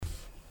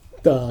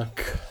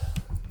Так,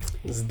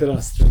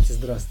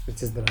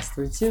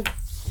 здравствуйте,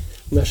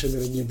 наши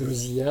дорогие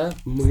друзья.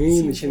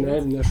 Мы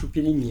начинаем нашу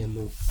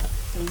перемену.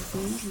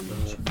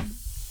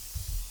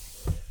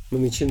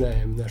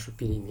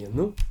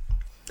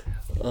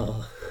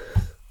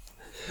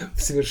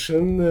 В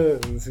совершенно,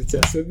 кстати,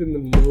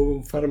 особенном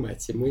новом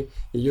формате. Мы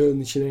ее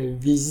начинаем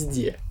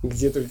везде,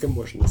 где только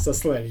можно.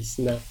 Сослались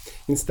на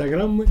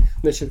инстаграмы,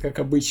 значит, как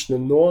обычно,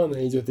 но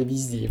она идет и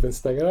везде. И в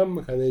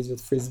инстаграмах, она идет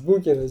в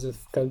фейсбуке, она идет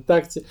в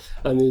ВКонтакте,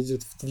 она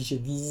идет в Твиче,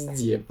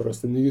 везде.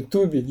 Просто на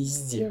ютубе,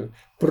 везде.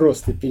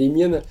 Просто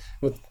перемена,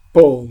 вот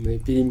полная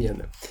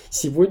перемена.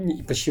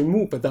 Сегодня,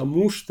 почему?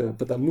 Потому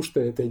что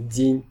это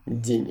День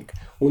денег.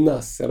 У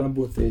нас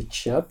работает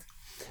чат.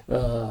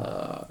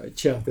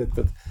 Чат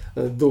этот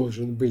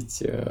должен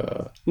быть,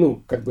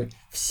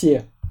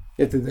 все,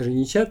 это даже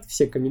не чат,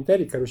 все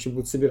комментарии,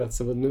 будут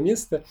собираться в одно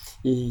место,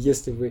 и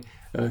если вы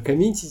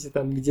комментите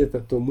там где-то,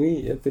 то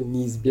мы это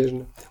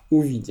неизбежно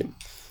увидим.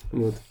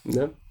 Вот,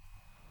 да?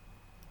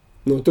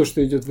 Но то,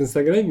 что идет в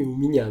Инстаграме у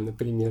меня,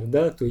 например,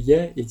 да, то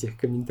я этих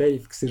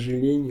комментариев, к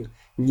сожалению,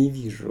 не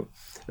вижу,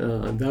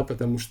 да,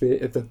 потому что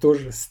это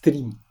тоже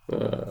стрим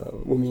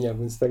у меня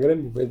в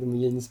Инстаграме, поэтому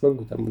я не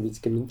смогу там увидеть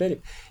комментариев,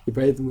 и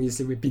поэтому,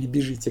 если вы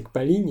перебежите к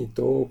Полине,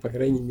 то, по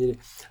крайней мере,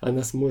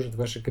 она сможет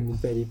ваши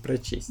комментарии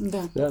прочесть.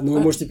 Да. Да? Но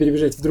вы можете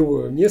перебежать в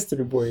другое место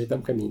любое и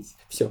там комментить.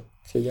 Все,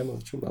 я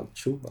молчу.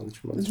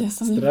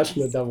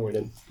 Страшно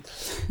доволен.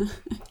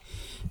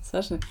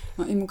 Саша,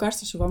 ему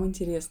кажется, что вам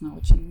интересно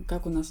очень,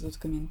 как у нас идут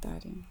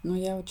комментарии. Но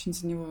я очень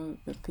за него,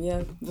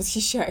 я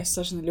восхищаюсь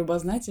Сашиной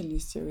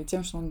любознательностью и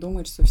тем, что он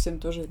думает, что всем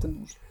тоже это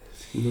нужно.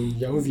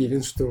 Я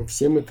уверен, что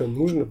всем это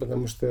нужно,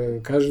 потому что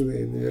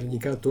каждый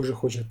наверняка тоже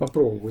хочет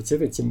попробовать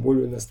это, тем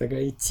более у нас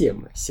такая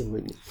тема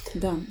сегодня.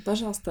 Да,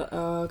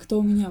 пожалуйста, кто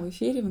у меня в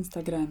эфире в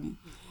Инстаграме,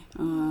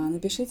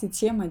 напишите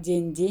тема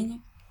 «День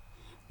денег».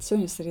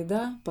 Сегодня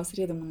среда, по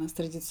средам у нас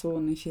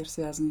традиционный эфир,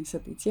 связанный с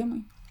этой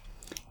темой.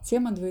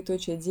 Тема,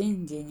 двоеточие,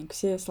 день денег.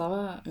 Все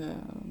слова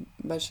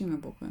большими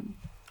буквами.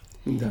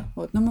 Да.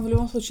 Вот. Но мы в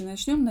любом случае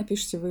начнем,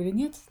 напишите вы или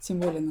нет, тем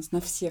более у нас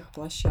на всех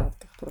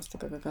площадках, просто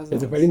как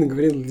оказалось. Это Полина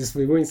говорила для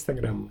своего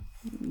Инстаграма.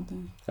 Да.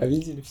 А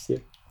видели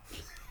все?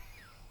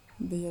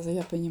 Да,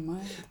 я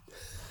понимаю.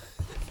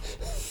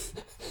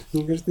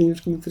 Мне кажется, ты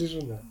немножко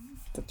напряжена.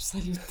 Это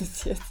абсолютно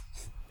нет.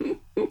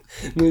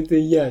 Это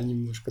я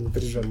немножко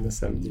напряжен, на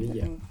самом деле.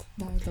 Я.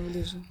 Да, это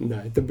ближе.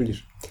 Да, это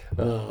ближе.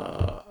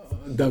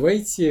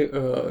 Давайте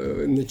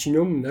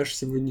начнем наш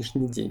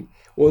сегодняшний день.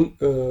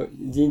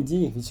 День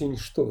денег, ведь сегодня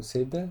что?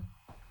 Среда?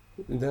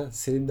 Да,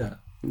 среда.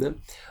 Да?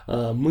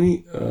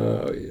 Мы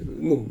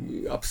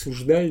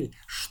обсуждали,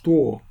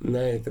 что на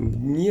этом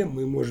дне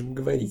мы можем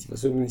говорить, в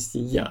особенности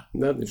я.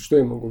 Да? Что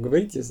я могу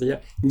говорить, если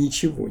я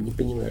ничего не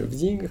понимаю в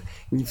деньгах,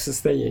 не в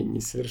состоянии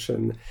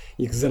совершенно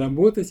их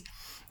заработать.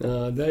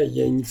 Да,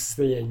 я не в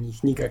состоянии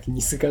их никак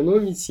не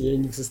сэкономить, я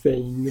не в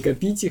состоянии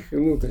накопить их,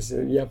 то есть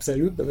я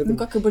абсолютно в этом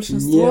как и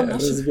большинство не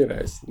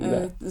разбираюсь.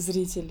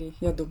 Зрителей,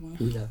 я думаю.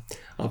 Да.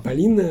 А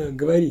Полина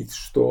говорит,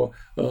 что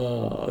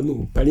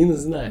Полина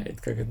знает,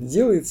 как это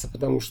делается,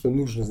 потому что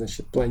нужно,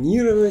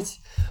 планировать,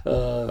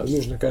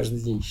 нужно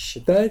каждый день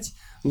считать,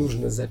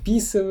 нужно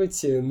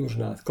записывать,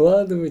 нужно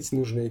откладывать,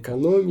 нужно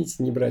экономить,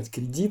 не брать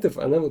кредитов.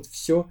 Она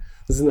все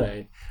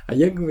знает. А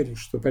я говорю,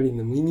 что,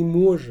 Полина, мы не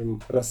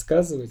можем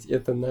рассказывать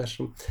это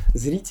нашим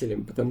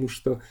зрителям, потому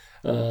что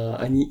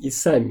они и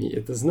сами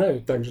это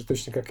знают, так же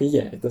точно, как и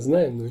я это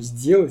знаю, но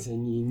сделать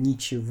они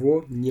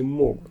ничего не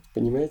могут.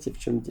 Понимаете, в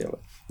чем дело?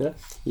 Да?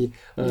 Мне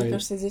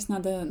кажется, здесь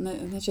надо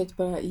начать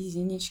про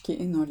единички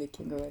и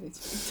нолики говорить.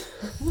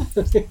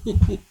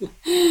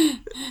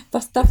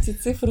 Поставьте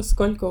цифру,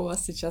 сколько у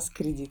вас сейчас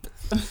кредитов,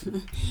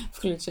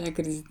 включая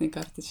кредитные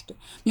карточки.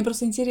 Мне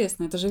просто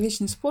интересно, это же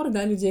вечный спор,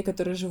 да, людей,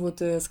 которые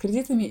живут с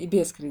кредитами и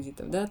без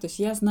кредитов, да, то есть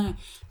я знаю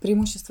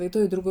преимущества и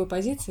той, и другой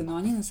позиции, но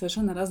они на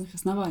совершенно разных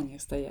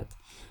основаниях стоят,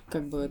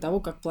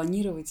 того, как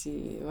планировать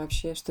и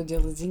вообще, что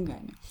делать с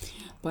деньгами.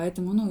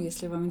 Поэтому,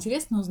 если вам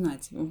интересно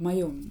узнать, в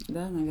моем,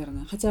 да,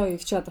 наверное, хотя и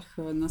в чатах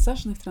на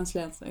Сашиных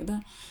трансляциях,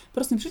 да,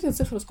 просто напишите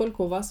цифру,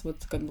 сколько у вас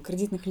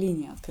кредитных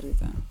линий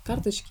открыто,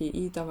 карточки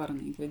и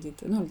товарные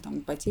кредиты, или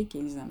ипотеки,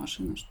 я не знаю,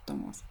 машины, что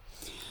там у вас.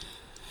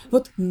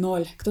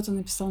 0. Кто-то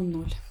написал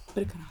 0.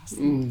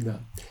 Прекрасно. Да.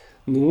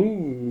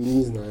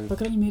 Не знаю. По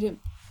крайней мере,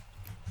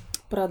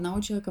 про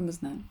одного человека мы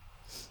знаем.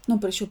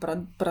 Еще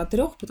про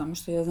 3, потому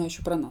что я знаю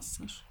еще про нас,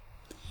 Саша.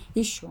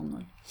 Еще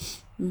 0.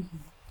 Угу.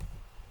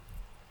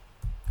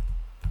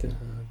 Так.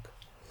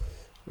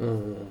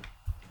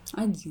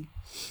 1.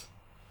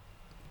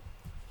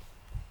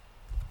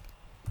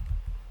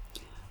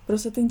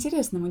 Просто это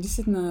интересно. Мы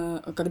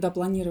действительно, когда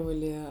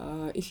планировали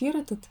эфир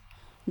этот,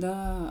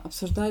 да,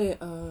 обсуждали,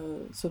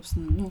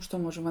 собственно, что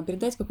можем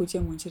передать, какую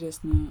тему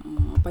интересную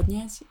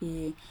поднять.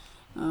 И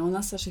у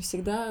нас с Сашей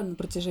всегда на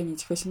протяжении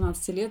этих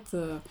 18 лет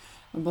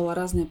была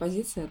разная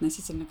позиция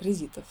относительно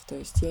кредитов. То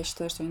есть я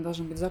считаю, что они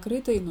должны быть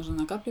закрыты, и нужно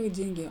накапливать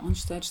деньги. Он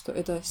считает, что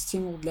это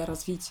стимул для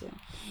развития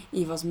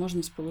и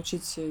возможность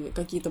получить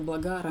какие-то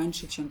блага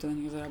раньше, чем ты на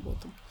них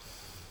заработал.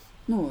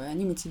 Ну, и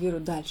они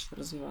мотивируют дальше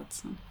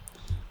развиваться.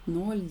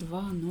 0,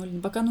 2,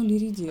 0. Пока 0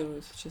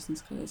 лидирует, честно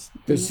сказать.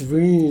 То есть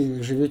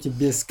вы живете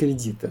без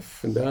кредитов,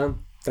 да?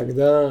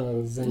 Тогда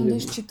Ну,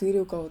 даже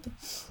 4 у кого-то.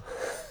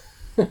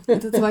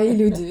 Это твои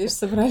люди, видишь,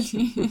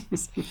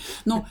 собрались.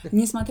 Но,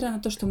 несмотря на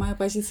то, что моя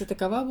позиция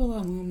такова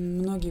была, мы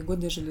многие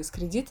годы жили с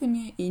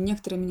кредитами, и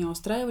некоторые меня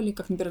устраивали,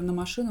 как, например, на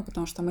машину,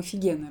 потому что там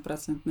офигенная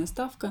процентная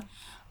ставка.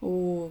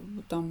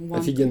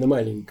 Офигенно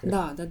маленькая.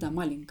 Да,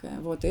 маленькая.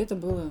 Вот, и это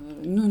было,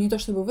 ну, не то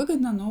чтобы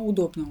выгодно, но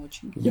удобно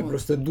очень. Я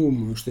просто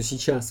думаю, что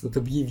сейчас вот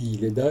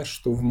объявили, да,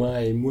 что в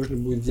мае можно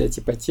будет взять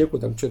ипотеку,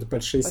 там что-то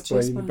под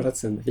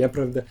 6,5%. Я,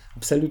 правда,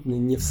 абсолютно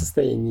не в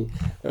состоянии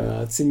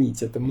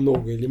оценить, это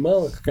много или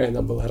мало, какая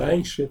она была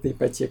раньше, эта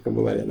ипотека,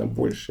 была ли она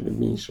больше или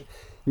меньше.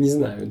 Не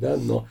знаю, да,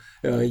 но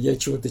я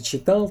чего-то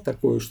читал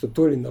такое, что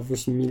то ли на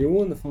 8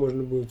 миллионов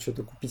можно будет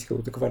что-то купить,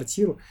 какую-то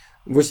квартиру.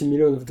 8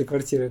 миллионов этой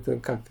квартиры, это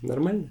как,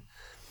 нормально?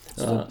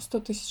 100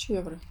 тысяч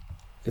евро.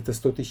 Это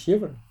 100 тысяч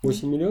евро?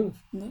 8 миллионов?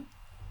 Да.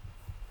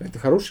 Это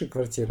хорошая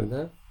квартира,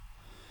 да?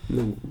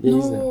 Ну, я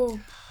не знаю.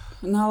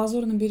 На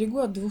Лазурном берегу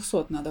от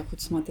 200 надо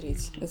хоть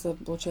смотреть. Это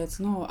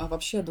получается, ну, а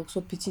вообще от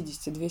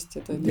 250, 200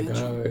 это не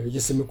Так,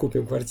 если мы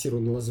купим квартиру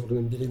на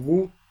Лазурном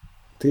берегу,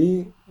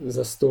 ты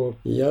за 100,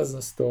 я за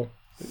 100,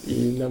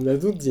 и нам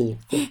дадут денег?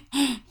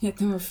 Я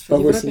думаю, по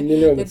 8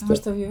 миллионов. Я думаю,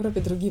 что в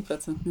Европе другие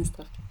процентные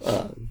ставки.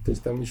 То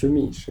есть там еще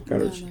меньше,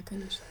 короче. Да,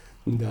 конечно.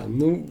 Да,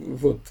 ну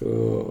вот,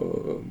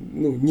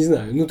 ну не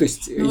знаю, ну то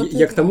есть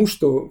я к тому,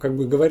 что как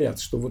бы говорят,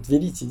 что вот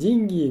берите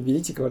деньги,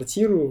 берите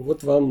квартиру,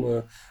 вот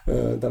вам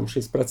там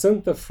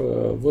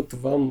 6%, вот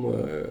вам,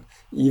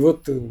 и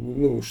вот,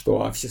 ну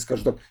что, а все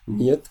скажут так,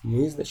 нет,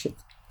 мы, значит,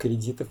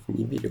 кредитов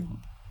не берем.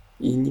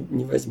 И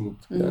не возьмут.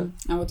 Да.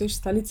 А вот видишь, в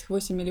столицах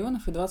 8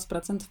 миллионов и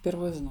 20%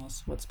 первый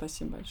взнос. Вот,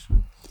 спасибо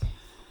большое.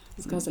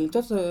 Сказали.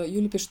 Кто-то,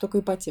 Юля пишет, только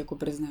ипотеку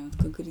признают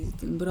как кредит.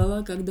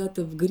 Брала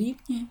когда-то в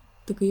гривне,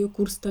 так ее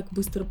курс так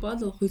быстро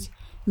падал, хоть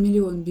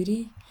миллион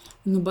бери,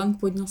 но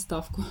банк поднял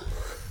ставку.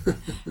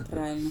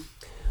 Правильно.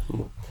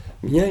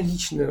 Меня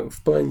лично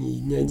в плане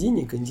Дня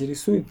денег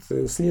интересует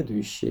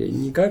следующее.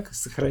 Не как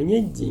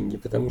сохранять деньги,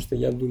 потому что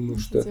я думаю,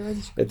 что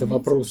это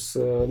вопрос,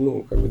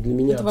 ну, как бы для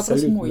меня это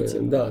абсолютно... Вопрос мой,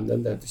 типа.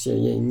 Да. То есть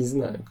я не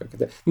знаю, как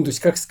это... Ну, то есть,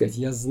 как сказать,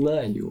 я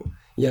знаю,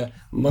 я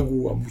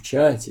могу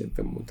обучать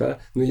этому, да,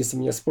 но если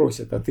меня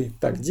спросят, а ты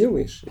так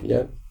делаешь,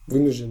 я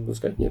вынужден буду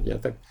сказать, нет, я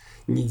так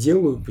не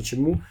делаю.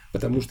 Почему?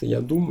 Потому что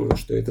я думаю,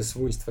 что это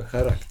свойство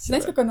характера.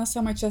 Знаете, какая у нас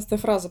самая частая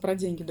фраза про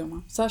деньги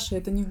дома? Саша,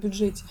 это не в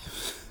бюджете.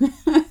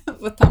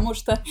 Потому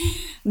что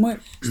мы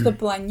что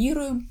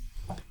планируем,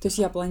 то есть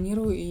я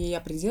планирую и я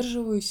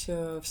придерживаюсь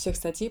всех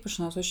статей, потому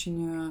что у нас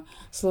очень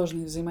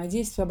сложные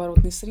взаимодействия,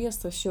 оборотные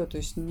средства, все, то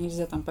есть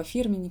нельзя там по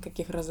фирме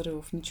никаких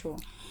разрывов, ничего.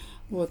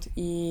 Вот,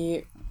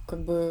 и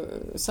как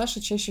бы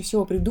Саша чаще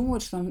всего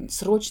придумывает, что нам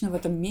срочно в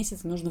этом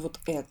месяце нужно вот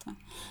это.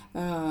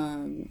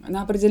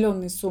 На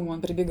определенные суммы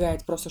он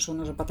прибегает просто, что он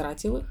уже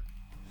потратил их.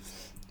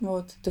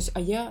 Вот, то есть,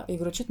 я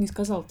говорю, что ты не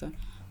сказал-то?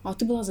 А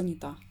ты была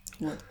занята.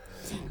 Вот.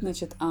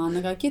 Значит, а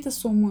на какие-то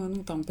суммы,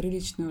 ну, там,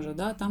 приличные уже,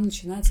 да, там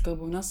начинаются, как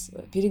бы, у нас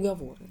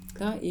переговоры,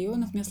 да, и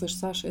он от меня слышит,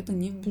 Саша, это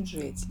не в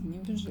бюджете, не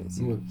в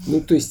бюджете. Вот.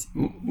 Ну, то есть,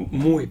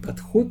 мой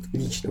подход,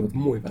 лично, вот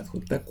мой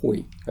подход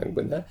такой, как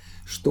бы, да,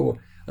 что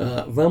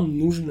вам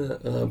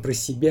нужно про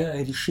себя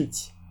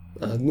решить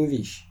одну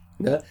вещь.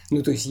 Да?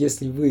 Ну, то есть,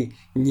 если вы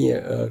не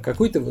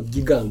какой-то вот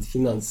гигант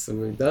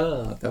финансовый,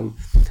 да, там,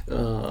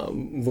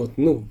 вот,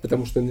 ну,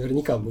 потому что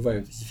наверняка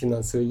бывают эти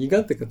финансовые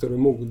гиганты, которые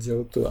могут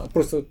делать то, а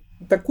просто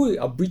такой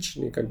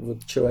обычный, как бы,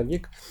 вот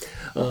человек,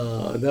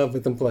 да, в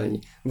этом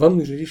плане. Вам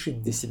нужно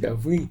решить для себя,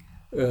 вы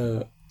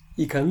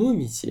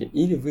экономите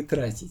или вы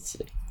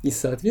тратите. И,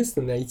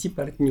 соответственно, найти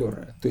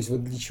партнера. То есть,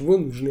 вот для чего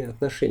нужны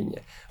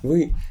отношения.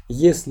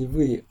 Если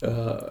вы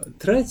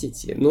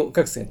тратите, ну,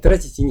 как сказать,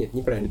 тратите, нет,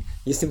 неправильно.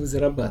 Если вы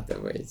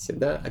зарабатываете,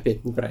 да,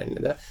 опять неправильно,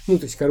 да. Ну,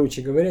 то есть,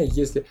 короче говоря,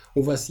 если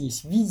у вас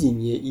есть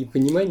видение и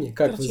понимание,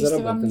 как вы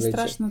зарабатываете. Если вам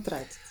не страшно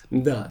тратить.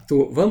 Да,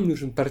 то вам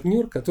нужен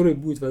партнер, который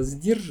будет вас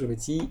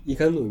сдерживать и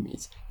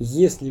экономить.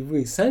 Если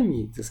вы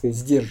сами, так сказать,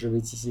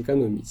 сдерживаетесь и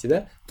экономите,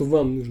 да, то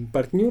вам нужен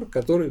партнер,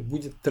 который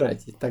будет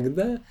тратить.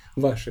 Тогда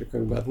ваши,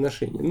 как бы,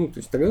 отношения, ну, то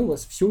есть тогда у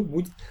вас все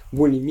будет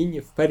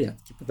более-менее в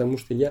порядке, потому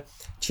что я,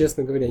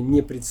 честно говоря,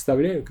 не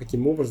представляю,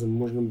 каким образом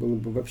можно было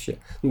бы вообще.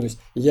 Ну, то есть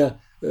я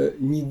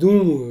не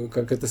думаю,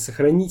 как это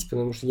сохранить,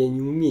 потому что я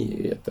не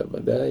умею этого,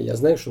 да, я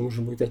знаю, что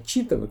нужно будет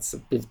отчитываться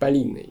перед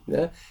Полиной,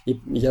 да, и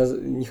я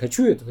не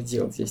хочу этого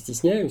делать, я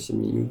стесняюсь, и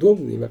мне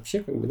неудобно, и вообще,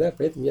 как бы, да,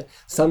 поэтому я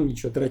сам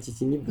ничего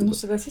тратить и не буду. Ну,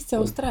 согласись, тебя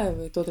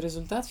устраивает тот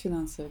результат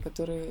финансовый,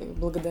 который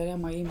благодаря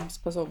моим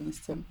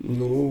способностям.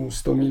 Ну,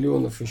 100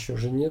 миллионов еще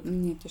же нет.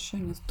 Нет, еще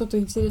нет. Кто-то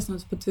интересно,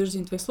 вот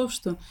подтверждение твоих слов,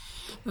 что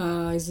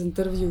из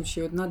интервью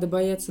вот, надо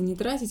бояться не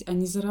тратить, а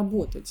не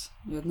заработать.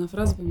 И одна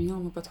фраза поменяла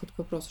мой подход к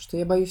вопросу, что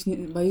я боюсь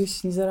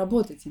боюсь не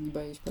заработать и не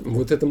боюсь потратить.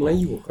 Вот это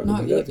моё,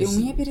 И у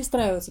меня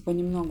перестраивается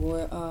понемногу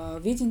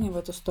видение в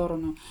эту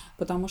сторону,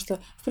 потому что,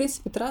 в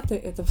принципе, траты —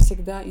 это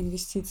всегда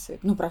инвестиции,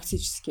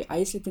 практически. А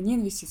если это не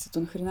инвестиции, то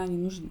нахрена они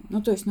нужны?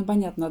 То есть,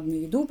 понятно, надо на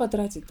еду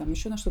потратить, там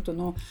еще на что-то,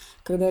 но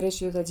когда речь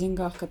идет о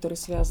деньгах, которые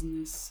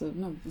связаны с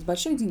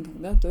больших деньгах,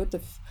 да, то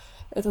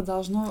это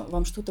должно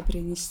вам что-то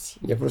принести.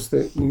 Я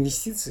просто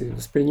инвестиции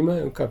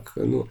воспринимаю как,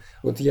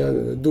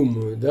 я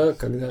думаю, да,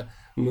 когда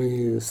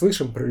мы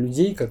слышим про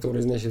людей,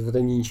 которые, значит, вот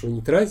они ничего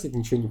не тратят,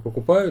 ничего не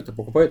покупают, а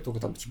покупают только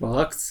там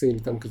типа акции или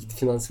там какие-то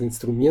финансовые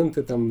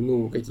инструменты,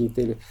 там,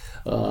 какие-то или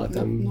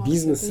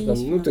бизнесы,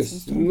 там, то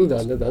есть, я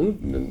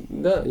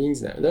не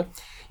знаю, да.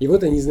 И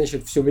вот они,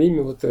 значит, все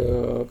время вот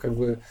как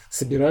бы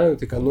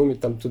собирают, экономят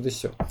там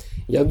туда-сё.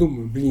 Я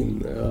думаю,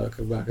 а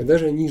когда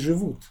же они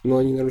живут? Они,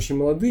 наверное, очень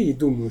молодые и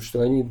думают,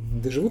 что они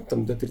доживут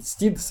там до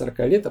 30, до 40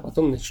 лет, а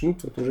потом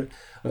начнут вот уже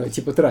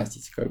типа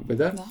тратить, как бы,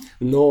 да?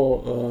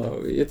 Но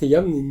это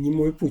явно не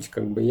мой путь,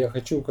 как бы. Я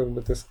хочу, как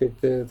бы, так сказать,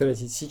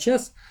 тратить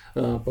сейчас,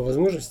 по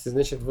возможности,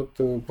 значит, вот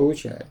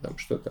получая там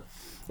что-то.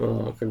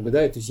 Как бы,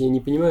 да, то есть я не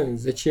понимаю,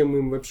 зачем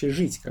им вообще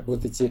жить, как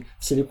вот эти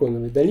в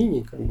Силиконовой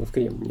долине, как бы в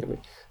Кремниевой,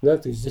 да,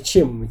 то есть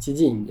зачем им эти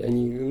деньги?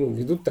 Они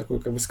ведут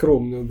такой как бы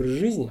скромный образ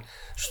жизни,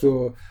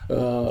 что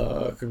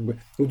как бы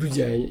у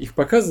Дудя их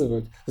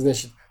показывают,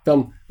 значит,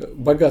 там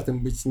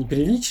богатым быть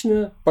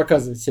неприлично,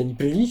 показывать себя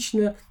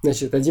неприлично,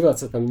 значит,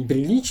 одеваться там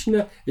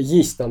неприлично,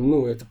 есть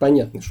там, это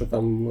понятно, что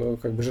там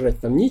как бы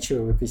жрать там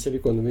нечего, в этой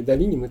Силиконовой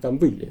долине мы там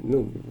были,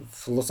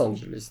 в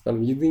Лос-Анджелесе,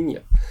 там еды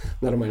нет,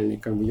 нормальной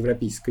как бы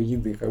европейской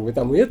еды, как бы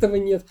там и этого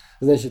нет,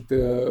 значит,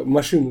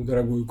 машину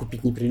дорогую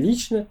купить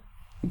неприлично,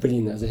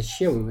 а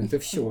зачем им это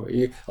все?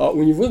 А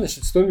у него,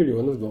 значит, $100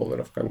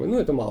 миллионов, как бы,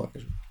 это мало,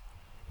 конечно.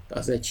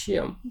 А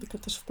зачем? Так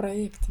это же в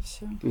проекте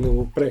все.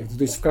 Проект.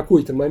 То есть в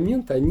какой-то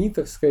момент они,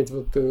 так сказать,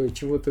 вот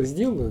чего-то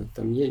сделают,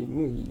 там, я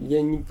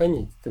не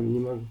понять там не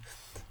могу.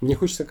 Мне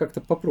хочется как-то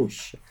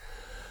попроще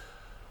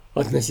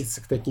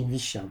относиться к таким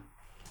вещам.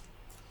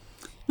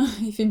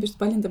 Ефим пишет: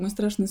 Полин, мой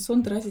страшный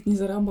сон тратить не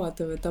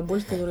зарабатывает, а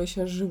боль, которой я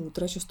сейчас живу.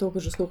 Трачу столько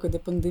же, сколько и до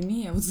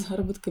пандемии, а вот с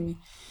заработками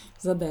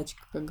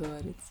задачка, как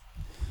говорится.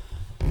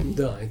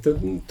 Да, это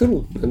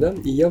трудно, да,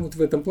 и я вот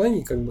в этом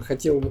плане как бы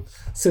хотел вот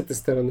с этой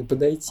стороны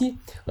подойти,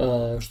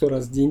 что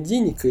раз День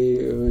денег,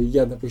 и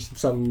я, допустим,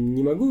 сам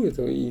не могу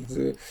это их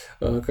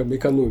как бы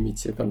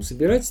экономить, там,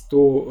 собирать,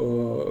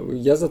 то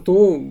я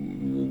зато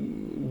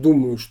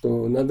думаю,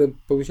 что надо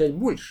получать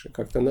больше,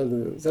 как-то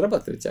надо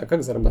зарабатывать. А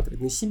как зарабатывать?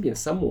 На себе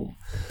самом.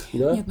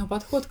 Да? Нет,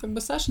 подход как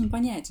бы Сашин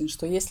понятен,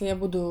 что если я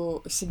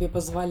буду себе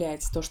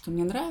позволять то, что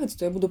мне нравится,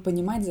 то я буду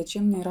понимать,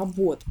 зачем мне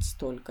работать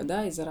столько,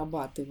 да, и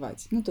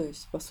зарабатывать. То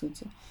есть, по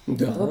сути.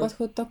 Да. Твой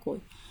подход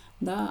такой.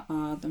 Да,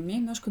 а там у меня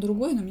немножко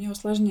другой, но мне его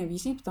сложнее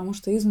объяснить, потому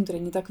что изнутри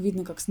не так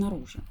видно, как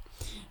снаружи.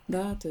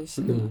 Да, то есть...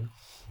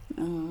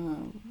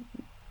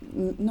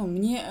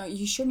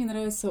 мне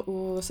нравится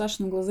у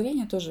Сашиного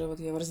глазозрения тоже, вот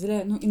я его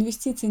разделяю,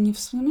 инвестиции не в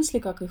смысле,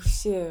 как их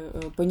все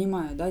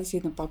понимают, да,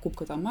 действительно,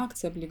 покупка там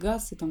акций,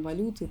 облигаций, там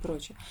валюты и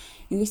прочее.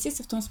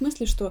 Инвестиции в том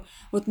смысле, что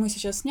вот мы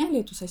сейчас сняли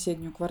эту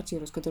соседнюю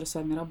квартиру, с которой с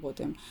вами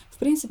работаем, в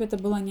принципе, это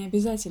была не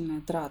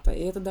обязательная трата,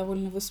 и это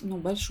довольно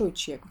большой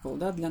чек был,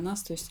 да, для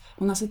нас, то есть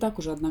у нас и так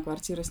уже одна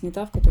квартира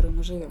снята, в которой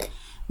мы живем,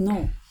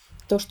 но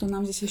то, что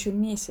нам здесь еще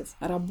месяц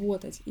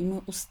работать, и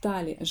мы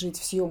устали жить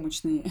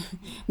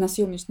на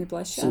съемочной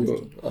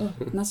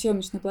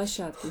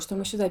площадке, и что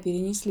мы сюда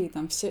перенесли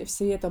там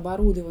все это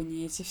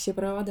оборудование, эти все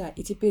провода,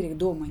 и теперь их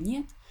дома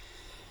нет,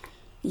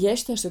 я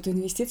считаю, что это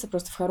инвестиция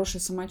просто в хорошее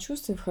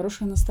самочувствие, в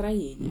хорошее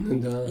настроение.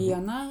 Да. И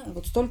она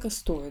вот столько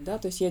стоит, да,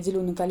 то есть я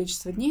делю на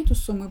количество дней эту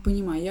сумму и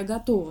понимаю, я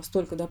готова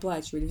столько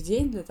доплачивать в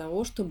день для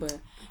того, чтобы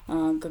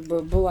как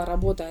бы была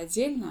работа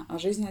отдельно, а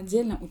жизнь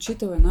отдельно,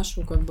 учитывая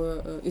нашу как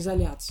бы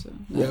изоляцию.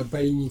 Да? Я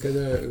Полине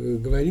когда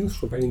говорил,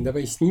 что, Полин,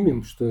 давай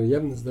снимем, что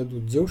явно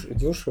сдадут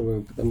дешево,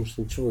 потому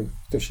что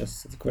кто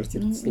сейчас эти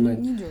квартиры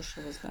снимает? Не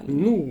дешево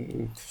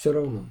сдали. Все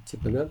равно,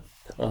 типа, да.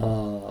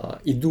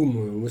 И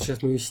думаю, вот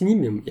сейчас мы ее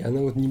снимем, и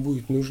она вот не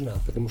будет нужна,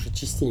 потому что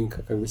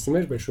частенько как бы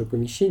снимаешь большое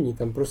помещение, и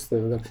там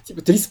просто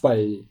типа 3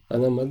 спальни, а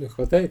нам одной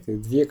хватает, и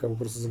 2 как бы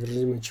просто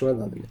загружены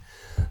чемоданами,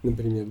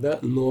 например, да,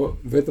 но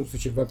в этом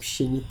случае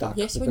вообще не так.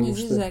 Я сегодня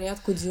здесь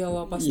зарядку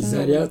делала, поставила. И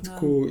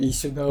зарядку, и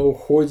сюда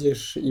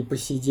уходишь, и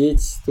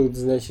посидеть тут,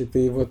 значит,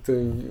 и вот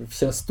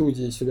вся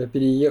студия сюда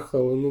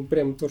переехала,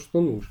 прям то,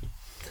 что нужно.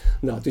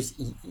 Да, то есть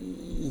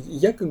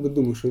я как бы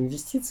думаю, что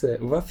инвестиция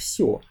во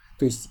все.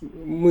 То есть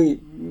мы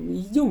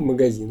идем в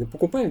магазин и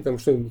покупаем там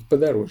что-нибудь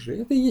подороже.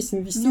 Это и есть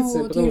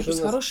инвестиция, потому что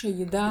хорошая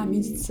еда,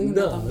 медицина,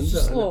 да,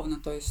 безусловно.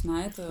 Да. То есть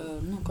на это,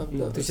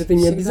 то есть это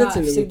не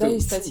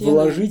обязательно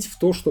вложить в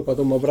то, что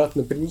потом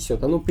обратно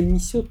принесет. Оно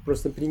принесет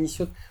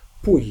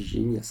позже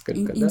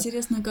несколько.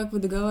 Интересно, как вы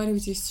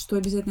договариваетесь, что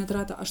обязательно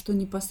трата, а что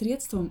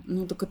непосредством.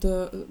 Так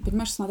это,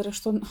 понимаешь, смотря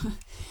что...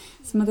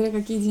 Смотря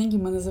какие деньги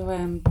мы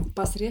называем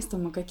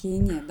посредством, а какие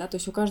нет, да, то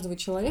есть у каждого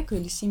человека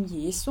или семьи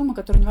есть сумма,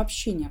 которую они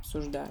вообще не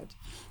обсуждают,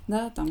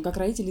 да, там, как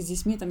родители с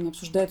детьми там не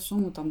обсуждают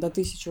сумму там до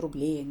 1000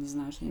 рублей, я не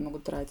знаю, что они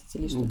могут тратить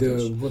или что-то Да,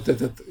 еще. вот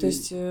этот... То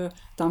есть,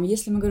 там,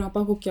 если мы говорим о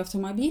покупке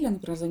автомобиля,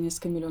 например, за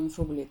несколько миллионов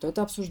рублей, то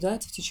это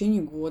обсуждается в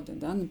течение года,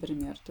 да,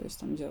 например, то есть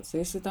там делается.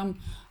 Если там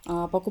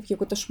покупки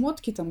какой-то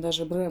шмотки, там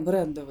даже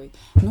брендовой,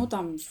 ну,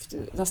 там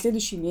на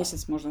следующий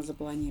месяц можно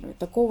запланировать.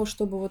 Такого,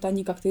 чтобы вот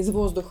они как-то из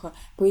воздуха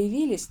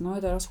появились, но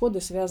это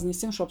расходы, связанные с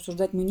тем, что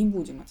обсуждать мы не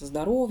будем. Это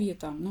здоровье,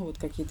 там, ну, вот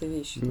какие-то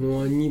вещи.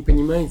 Ну, они,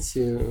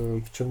 понимаете,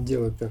 в чем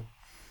дело-то?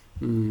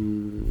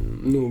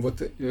 Ну, вот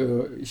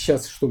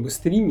сейчас, чтобы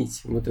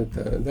стримить вот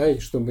это, да, и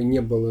чтобы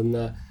не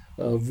было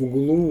в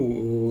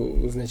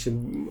углу, значит,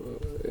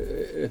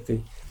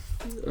 этой,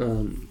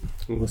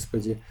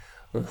 господи,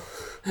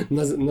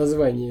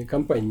 название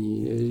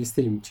компании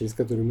стрим, через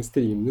которую мы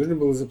стримим, нужно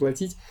было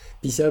заплатить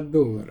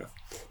 $50.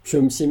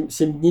 Причем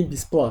 7 дней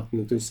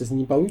бесплатно. То есть, если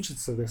не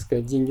получится, так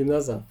сказать, деньги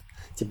назад.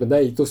 Типа, да,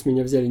 и то с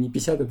меня взяли не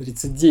 50, а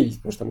 39,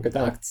 потому что там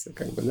какая-то акция,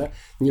 как бы, да.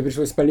 Мне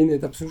пришлось с Полиной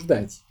это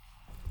обсуждать.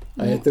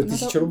 А это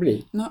 1000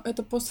 рублей. Но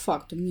это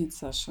постфактум, нет,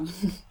 Саша.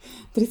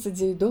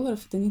 $39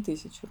 это не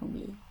 1000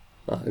 рублей.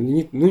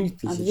 Не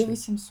 1000. А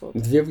 2800.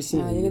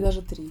 2800. Или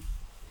даже 3.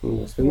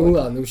 Господи, вот. Ну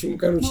ладно, в общем,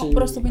 короче... Ну,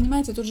 просто,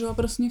 понимаете, тут же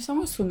вопрос не в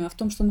самой сумме, а в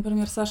том, что,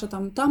 например, Саша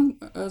там,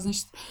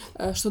 значит,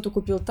 что-то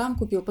купил, там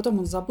купил, потом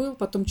он забыл,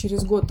 потом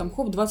через год там,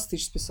 хоп, 20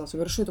 тысяч списался.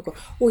 Я говорю, что я такое?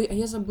 Ой, а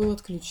я забыл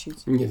отключить.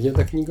 Нет, я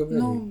так не говорю.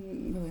 Ну,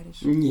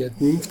 говоришь.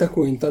 Нет, не в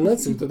такой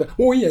интонации. Вот это,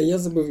 ой, а я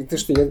забыл. Ты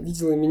что, я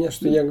видела меня,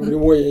 что я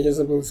говорю, ой, а я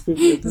забыл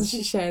отключить.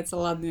 Защищается,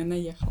 ладно, я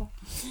наехала.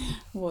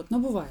 Вот, но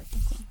бывает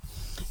такое.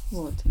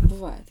 Вот,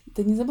 бывает.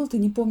 Ты не забыл, ты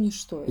не помнишь,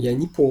 что это. Я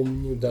не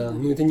помню, да.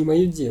 Но это не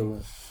мое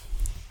дело.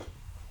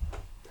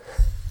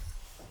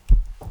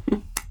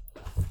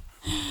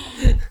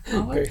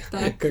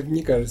 Как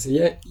мне кажется,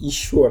 я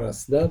еще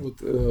раз, да,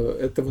 вот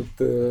это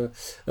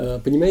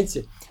вот,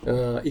 понимаете,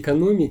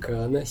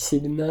 экономика, она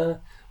сильна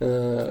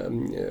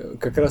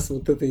как раз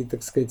вот этой,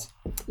 так сказать,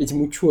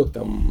 этим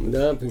учетом,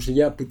 да, потому что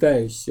я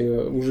пытаюсь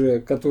уже,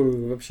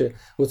 которую вообще,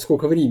 вот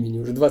сколько времени,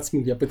 уже 20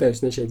 минут я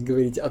пытаюсь начать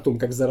говорить о том,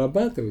 как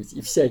зарабатывать,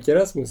 и всякий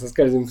раз мы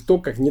соскальзываем в то,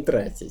 как не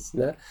тратить,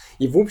 да,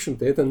 и, в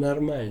общем-то, это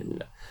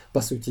нормально,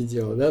 по сути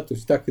дела, да, то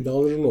есть так и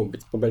должно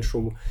быть, по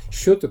большому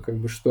счету, как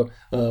бы, что,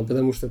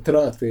 потому что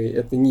траты –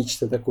 это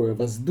нечто такое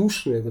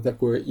воздушное, это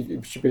такое, и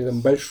при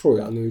этом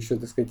большое, оно еще,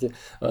 так сказать,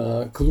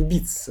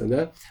 клубится,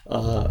 да,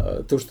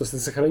 а то, что ты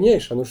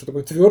сохраняешь, оно что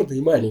такое твердое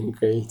и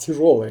маленькое, и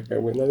тяжелое,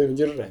 как бы, надо его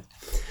держать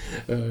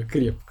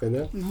крепко,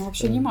 да. Ну,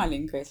 вообще не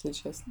маленькое, если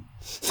честно.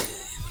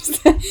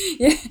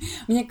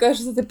 Мне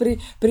кажется, это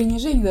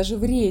принижение даже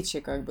в речи,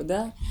 как бы,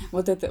 да,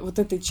 вот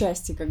этой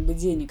части, как бы,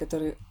 денег,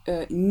 которые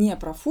не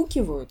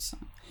профукиваются.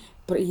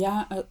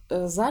 Я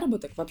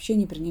заработок вообще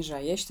не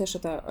принижаю. Я считаю, что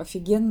это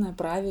офигенная,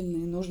 правильная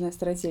и нужная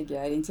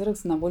стратегия,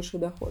 ориентироваться на больший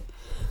доход.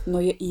 Но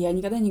я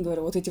никогда не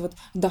говорю, вот эти вот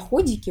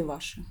доходики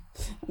ваши,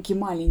 такие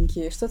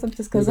маленькие, что там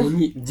ты сказал?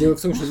 Дело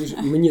в том, что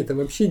мне это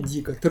вообще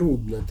дико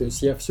трудно. То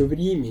есть я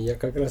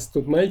как раз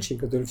тот мальчик,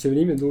 который все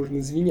время должен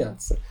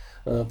извиняться,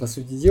 по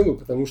сути дела,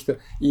 потому что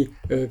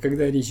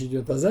когда речь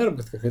идет о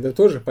заработках, это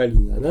тоже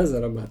Полина, она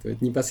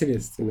зарабатывает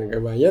непосредственно,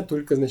 как бы, а я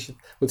только, значит,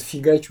 вот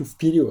фигачу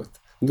вперед.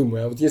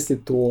 Думаю, а вот если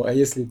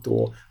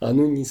то,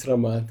 оно не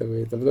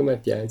срабатывает, а потом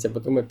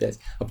опять,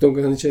 А потом,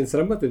 когда начинает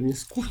срабатывать, мне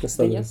скучно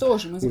становится. Да я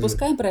тоже. Мы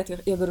запускаем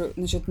проект, я говорю,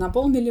 значит, на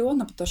 500 000,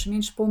 потому что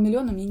меньше 500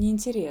 000 мне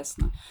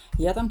неинтересно.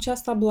 Я там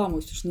часто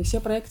обламываюсь, потому что не все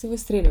проекты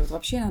выстреливают.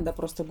 Вообще иногда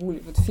просто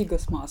вот фига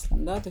с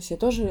маслом, да, то есть я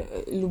тоже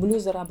люблю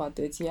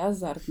зарабатывать, я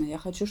азартная, я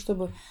хочу,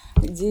 чтобы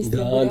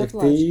действия были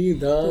оплачены.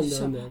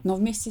 Да. Но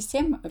вместе с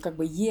тем, как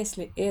бы,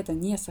 если это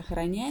не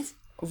сохранять,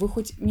 вы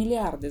хоть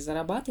миллиарды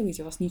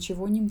зарабатываете, у вас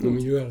ничего не будет. Ну,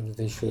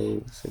 миллиарды-то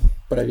еще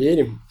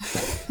проверим.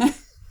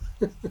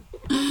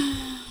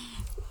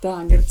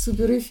 Так, говорит,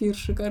 супер эфир,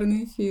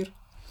 шикарный эфир.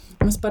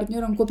 Мы с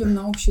партнером копим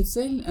на общую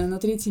цель, на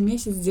 3-й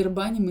месяц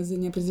дербаним из-за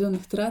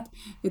неопределенных трат.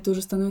 Это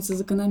уже становится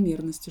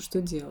закономерностью. Что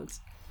делать?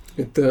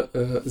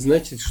 Это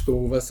значит, что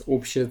у вас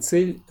общая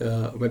цель.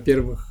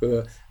 Во-первых,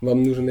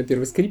 вам нужно на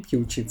первой скрипке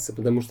учиться,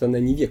 потому что она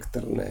не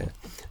векторная.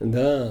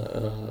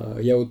 Да,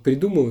 я вот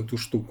придумал эту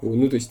штуку,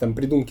 ну, то есть там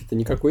придумки-то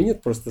никакой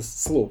нет, просто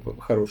слово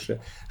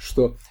хорошее,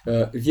 что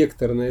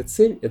векторная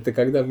цель – это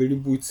когда вы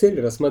любую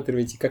цель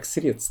рассматриваете как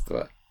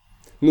средство.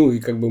 Ну, и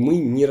как бы мы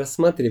не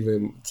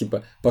рассматриваем,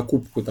 типа,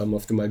 покупку там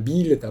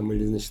автомобиля, там,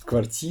 или, значит,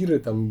 квартиры,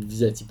 там,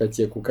 взять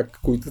ипотеку, как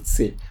какую-то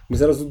цель. Мы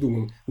сразу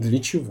думаем, для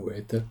чего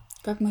это?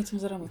 Как мы этим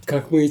заработаем?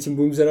 Как мы этим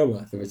будем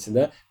зарабатывать,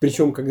 да?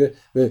 Причем, когда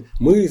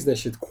мы,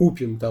 значит,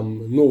 купим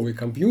там новый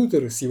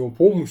компьютер, с его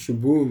помощью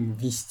будем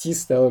вести,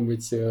 стало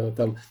быть,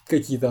 там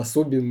какие-то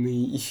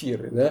особенные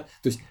эфиры, да?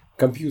 То есть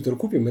компьютер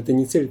купим, это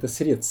не цель, это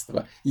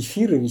средство.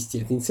 Эфиры вести,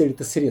 это не цель,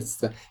 это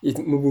средство. И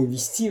мы будем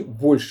вести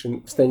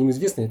больше, станем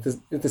известны,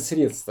 это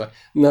средство.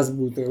 Нас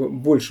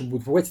больше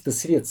будут покупать, это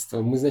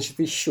средство. Мы, значит,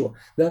 еще,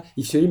 да,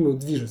 и все время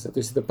движется. То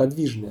есть это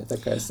подвижная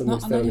такая, с одной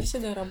стороны. Оно не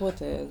всегда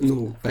работает.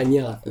 Ну,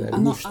 понятно.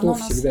 Ничто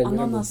всегда не работает.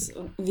 Оно нас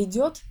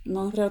ведет,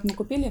 но, например, мы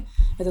купили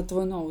этот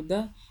твой ноут,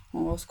 да,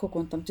 сколько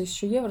он там,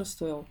 1000 евро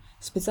стоил,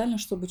 специально,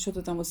 чтобы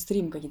что-то там, вот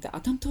стрим какие-то, а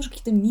там тоже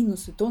какие-то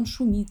минусы, то он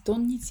шумит, то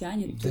он не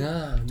тянет,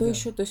 то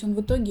еще, то есть он в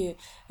итоге,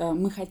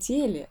 мы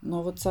хотели,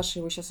 но вот Саша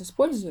его сейчас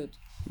использует,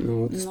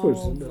 ну, вот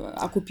использует, да.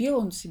 Окупил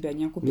он себя,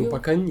 не окупил? Ну,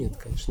 пока нет,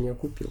 конечно, не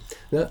окупил.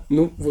 Да?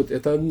 Ну, вот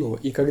это одно.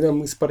 И когда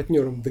мы с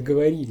партнером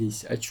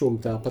договорились о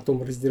чем-то, а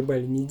потом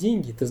раздербали не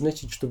деньги, это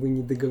значит, что вы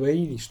не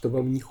договорились, что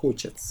вам не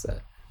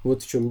хочется.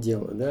 Вот в чем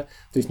дело, да?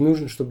 То есть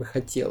нужно, чтобы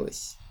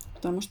хотелось.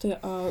 Потому что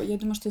я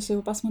думаю, что если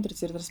вы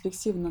посмотрите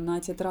ретроспективно на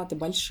те траты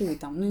большие,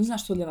 там, ну не знаю,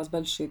 что для вас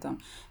большие,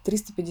 там,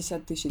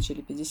 350 тысяч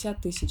или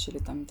 50 тысяч или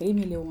там 3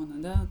 миллиона,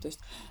 да, то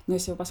есть, но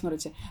если вы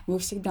посмотрите, вы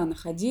всегда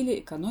находили,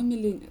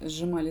 экономили,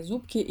 сжимали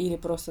зубки или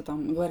просто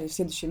там говорили, в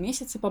следующем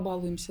месяце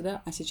побалуемся,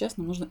 да, а сейчас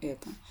нам нужно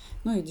это.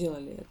 Ну и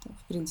делали это,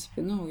 в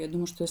принципе. Ну, я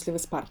думаю, что если вы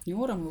с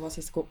партнером, у вас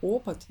есть такой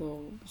опыт,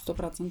 то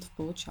 100%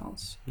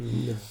 получалось.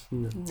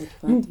 Да.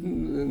 Вот,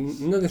 ну,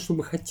 надо,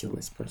 чтобы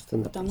хотелось просто.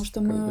 Потому что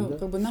мы,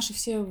 как бы, наши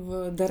все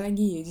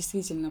дорогие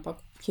действительно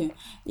покупки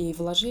и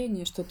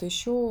вложения, что-то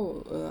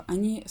еще,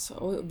 они с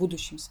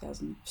будущим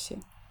связаны все.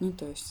 Ну,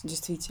 то есть,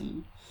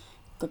 действительно.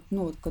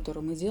 Ну, вот,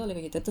 которые мы делали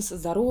какие-то, это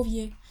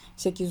здоровье,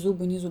 всякие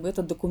зубы, не зубы,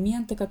 это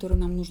документы, которые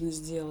нам нужно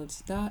сделать,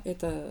 да,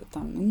 это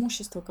там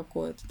имущество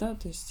какое-то, да,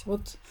 то есть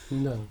вот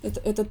да.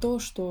 это то,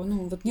 что,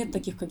 ну, вот нет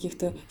таких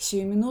каких-то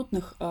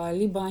сиюминутных,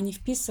 либо они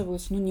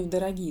вписываются, ну, не в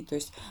дорогие, то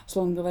есть,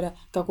 условно говоря,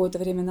 какое-то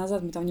время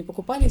назад мы там не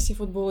покупали все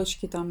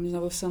футболочки, там, не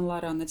знаю, в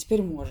Сен-Лоран, а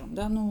теперь можем,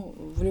 да, ну,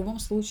 в любом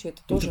случае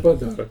это тоже... Это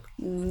подарок.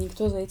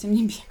 Никто за этим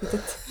не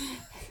бегает.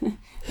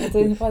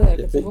 Это не подарок,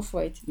 это в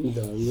оффайте.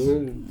 Да,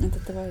 это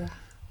твоя.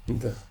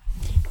 Да.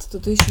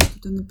 Кто-то еще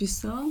что-то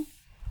написал.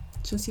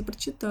 Сейчас я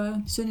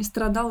прочитаю. Сегодня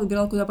страдал,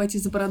 выбирал, куда пойти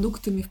за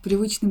продуктами в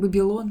привычный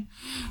Вавилон.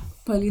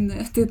 Полина,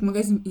 ты этот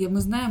магазин, мы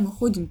знаем, мы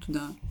ходим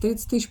туда.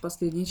 30 тысяч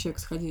последний чек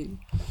сходили.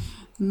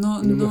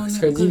 Но мы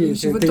сходили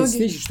 30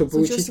 тысяч, чтобы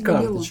получить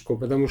карточку,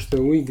 потому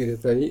что у Игоря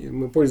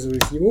мы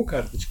пользовались его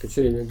карточкой,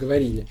 все время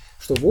говорили,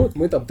 что вот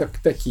мы там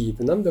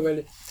такие-то, нам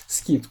давали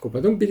скидку,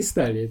 потом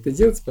перестали это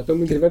делать,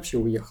 потом Игорь вообще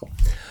уехал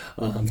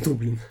в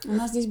Дублин. У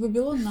нас здесь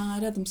Вавилон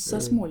рядом со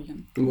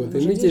Смольным. Вот, и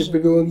мы здесь в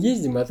Вавилон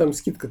ездим, а там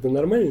скидка-то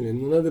нормальная,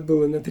 но надо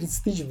было на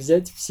 30 тысяч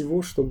взять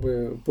всего,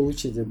 чтобы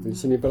получить эту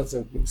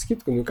 7%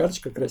 скидку, ну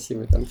карточка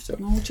красивая, там все.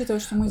 Ну, учитывая,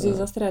 что мы здесь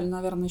застряли,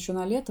 наверное, еще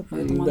на лето,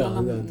 поэтому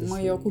мы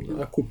ее окупим.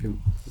 Окупим.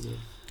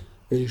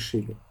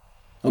 Решили.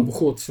 А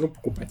бухло все равно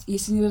покупать.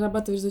 Если не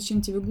зарабатываешь,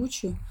 зачем тебе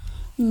Гуччи?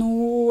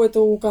 Ну, это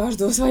у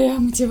каждого своя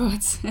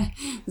мотивация.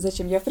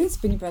 Зачем? Я, в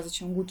принципе, не понимаю,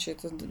 зачем Гуччи.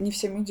 Это не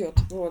всем идет.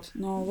 Вот.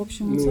 Но, в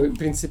общем... Ну,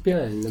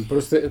 принципиально.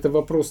 Просто это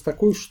вопрос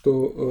такой,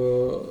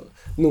 что,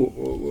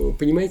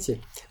 понимаете,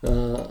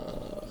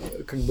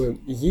 как бы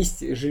есть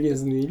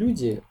железные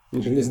леди,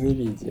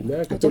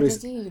 да,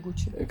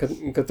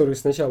 которые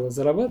сначала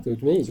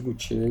зарабатывают. У меня есть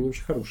Гуччи, они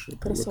очень хорошие.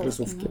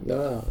 Кроссовки,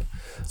 да.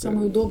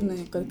 Самые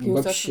удобные, как и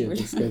у Саши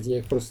вообще, так сказать, я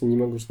их просто не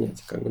могу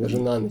снять, как бы, даже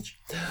на ночь.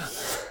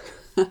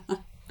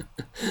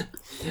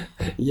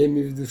 Я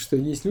имею в виду, что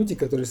есть люди,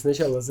 которые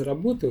сначала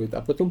заработают,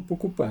 а потом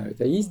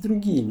покупают. А есть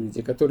другие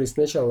люди, которые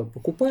сначала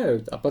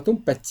покупают, а потом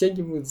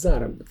подтягивают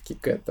заработки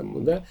к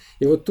этому. Да?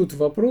 И вот тут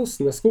вопрос,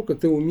 насколько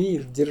ты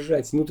умеешь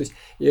держать. Ну, то есть,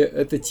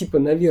 это типа,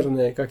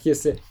 наверное, как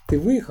если ты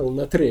выехал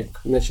на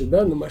трек, значит,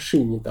 да, на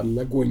машине, там,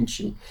 на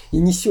гончей, и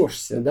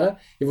несешься, да,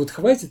 и вот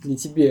хватит ли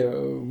тебе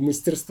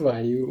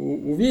мастерства и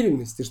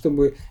уверенности,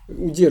 чтобы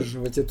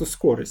удерживать эту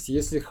скорость.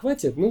 Если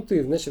хватит, ну,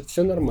 ты, значит,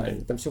 все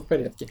нормально, там все в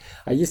порядке.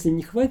 А если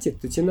не хватит,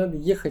 то тебе надо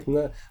ехать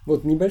на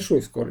вот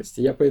небольшой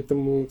скорости. Я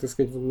поэтому, так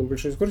сказать, вот на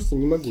большой скорости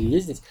не могу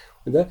ездить.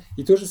 Да?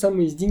 И то же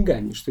самое и с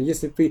деньгами, что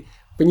если ты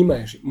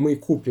понимаешь, мы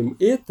купим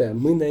это,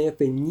 мы на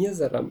это не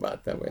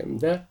зарабатываем,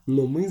 да?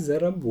 Но мы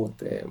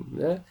заработаем.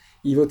 Да?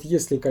 И вот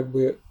если как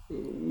бы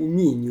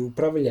умение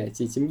управлять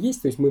этим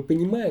есть, то есть мы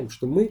понимаем,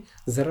 что мы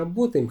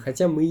заработаем,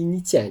 хотя мы и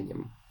не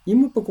тянем. И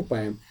мы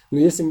покупаем. Но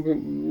если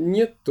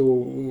нет, то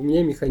у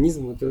меня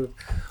механизм вот этот...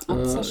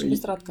 Саша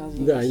быстро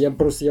отказывается. Да, я,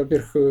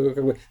 во-первых,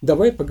 как бы,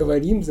 давай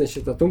поговорим,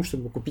 значит, о том,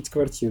 чтобы купить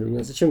квартиру. Ну,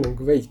 а зачем нам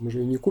говорить? Мы же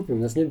ее не купим, у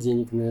нас нет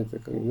денег на это.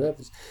 Как бы, да? То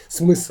есть,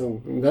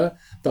 смысл, да,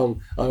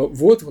 там,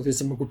 вот,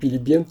 если мы купили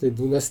Бентли,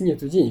 да у нас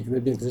нет денег на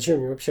Бентли, зачем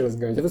мне вообще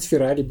разговаривать? А вот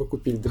Феррари бы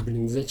купили, да,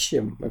 блин,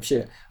 зачем?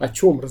 Вообще, о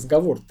чем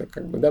разговор-то,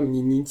 как бы, да, мне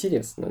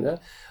неинтересно,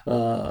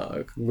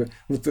 да? Как бы,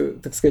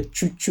 вот, так сказать,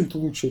 чуть-чуть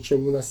лучше,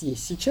 чем у нас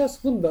есть сейчас,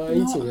 вот, да,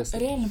 интересно.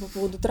 Реально по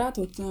поводу трат,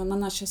 вот на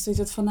нас сейчас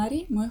светят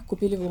фонари, мы их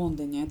купили в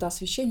Лондоне. Это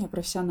освещение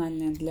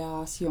профессиональное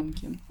для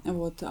съемки.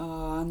 Вот,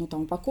 оно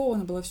там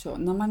упаковано было все.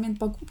 На момент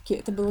покупки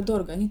это было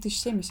дорого. Они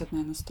 1070,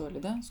 наверное, стоили,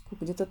 да?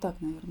 Сколько? Где-то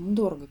так, наверное. Ну,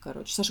 дорого,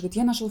 короче. Саша говорит,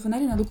 я нашел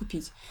фонари, надо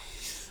купить.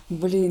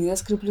 блин, я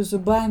скреплю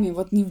зубами,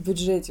 вот не в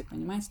бюджете,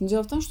 понимаете? Но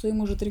дело в том, что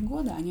им уже 3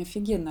 года, они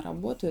офигенно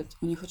работают,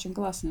 у них очень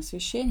классное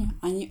освещение,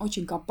 они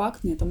очень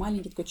компактные, это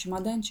маленький такой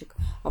чемоданчик,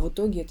 а в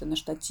итоге это на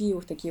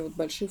штативах такие вот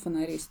большие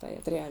фонари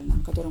стоят, реально,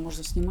 которые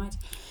можно снимать.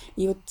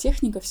 И вот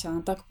техника вся,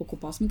 она так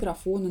покупалась,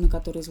 микрофоны, на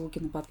которые звуки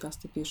на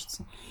подкасты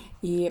пишутся.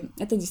 И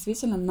это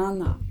действительно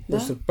да?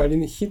 Просто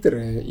Полина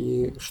хитрая,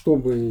 и что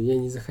бы я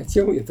ни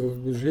захотел, этого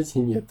в бюджете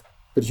нет.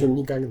 Причем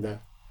никогда.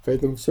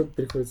 Поэтому все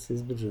приходится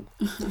из бюджета.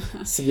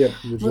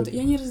 Сверх бюджета. Вот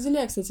я не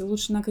разделяю, кстати,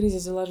 лучше на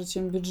кризис заложить,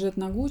 чем бюджет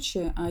на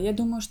Гуччи. А я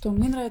думаю, что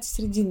мне нравится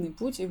срединный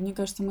путь, и мне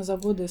кажется, мы за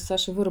годы с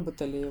Сашей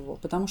выработали его,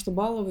 потому что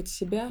баловать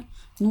себя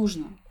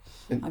нужно.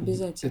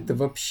 Обязательно. Это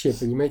вообще,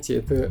 понимаете,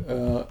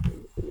 это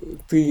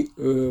ты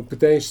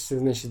пытаешься,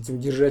 значит,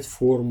 удержать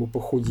форму,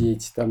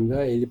 похудеть, там,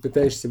 да, или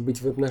пытаешься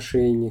быть в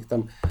отношениях,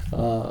 там,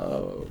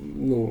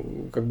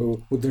 как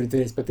бы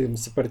удовлетворять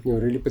потребности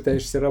партнера, или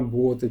пытаешься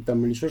работать,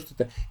 там, или еще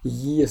что-то.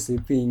 Если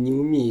ты не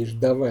умеешь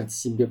давать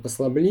себе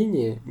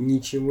послабление,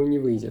 ничего не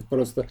выйдет.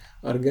 Просто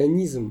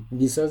организм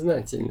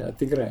бессознательно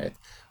отыграет.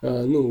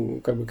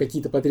 Как бы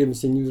какие-то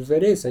потребности не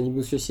удовлетворяются, они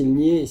будут все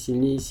сильнее,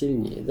 сильнее и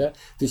сильнее, да.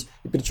 То есть,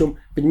 причем,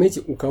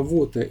 понимаете, у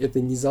кого-то это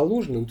не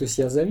заложено, то есть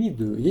я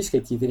завидую. Есть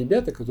какие-то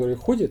ребята, которые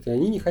ходят, и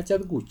они не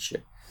хотят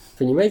Гуччи.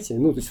 Понимаете?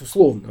 То есть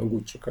условно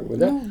Гуччи, как бы,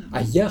 да?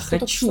 А я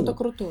хочу. Что-то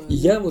крутое. И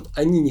я вот,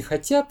 они не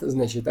хотят,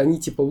 значит, они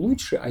типа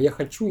лучше, а я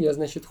хочу, я,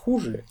 значит,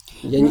 хуже.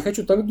 Я не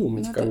хочу так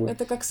думать, как бы.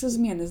 Это как с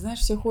изменой, знаешь,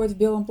 все ходят в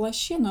белом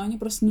плаще, но они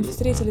просто не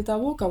встретили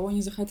того, кого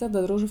они захотят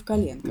до дрожи в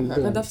коленках. Да.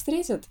 А когда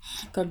встретят,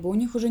 как бы у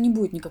них уже не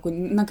будет никакой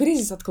на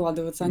кризис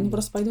откладываться, они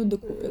просто пойдут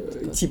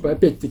докупят. Типа,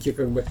 опять-таки,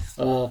 как бы,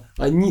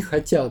 они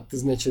хотят,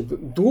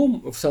 значит,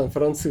 дом в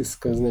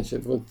Сан-Франциско,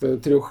 значит, вот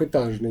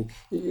трехэтажный,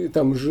 и,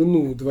 там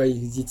жену, 2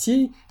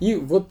 детей, и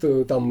вот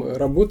там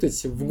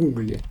работать в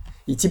Гугле.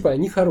 И типа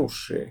они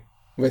хорошие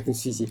в этом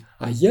связи.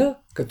 А я,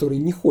 который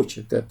не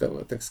хочет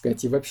этого, так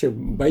сказать, и вообще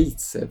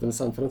боится этого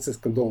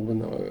Сан-Франциско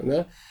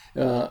долбанного,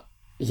 да,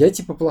 я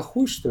типа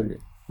плохой, что ли?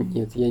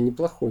 Нет, я не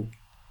плохой.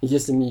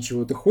 Если мне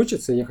чего-то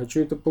хочется, я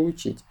хочу это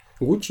получить.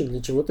 Гуччи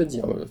для чего-то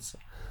делаются.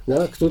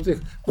 Да, кто-то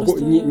их...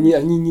 Просто...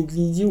 они не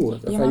для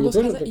идиотов.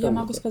 Я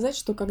могу сказать,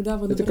 что когда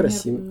вот, это например,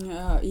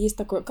 красиво. Есть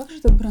такой... Как же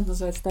этот бренд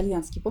называется,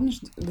 итальянский? Помнишь,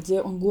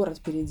 где он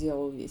город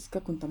переделал весь?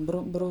 Как он там?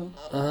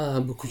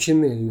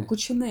 Кучинелли.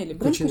 Кучинелли.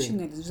 Бренд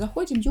Кучинелли.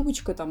 Заходим,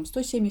 юбочка там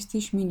 170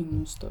 тысяч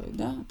минимум стоит,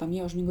 да? Там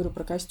я уже не говорю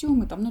про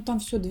костюмы, там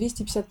все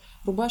 250,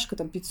 рубашка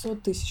там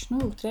 500 тысяч.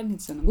 Вот реальные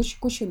цены.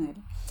 Кучинелли.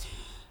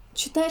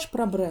 Читаешь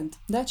про бренд,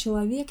 да,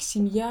 человек,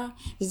 семья,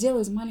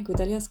 сделал из маленького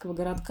итальянского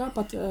городка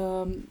под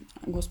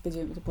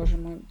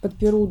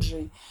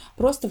Перуджей,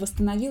 просто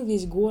восстановил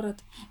весь город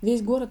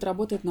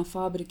работает на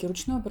фабрике,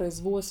 ручное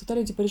производство, туда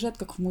люди приезжают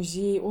как в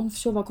музей, он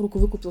все вокруг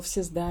выкупил,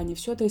 все здания,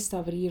 все это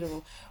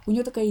реставрировал, у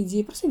него такая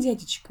идея, просто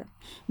дядечка,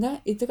 да,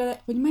 и ты когда,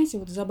 понимаете,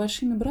 вот за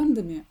большими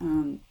брендами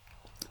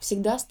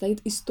всегда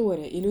стоит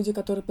история. И люди,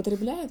 которые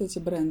потребляют эти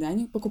бренды,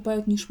 они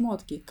покупают не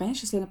шмотки.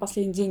 Конечно, если я на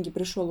последние деньги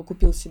пришел и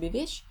купил себе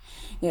вещь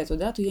эту,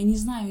 да, то я не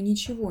знаю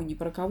ничего ни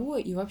про кого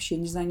и вообще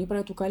не знаю ни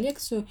про эту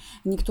коллекцию,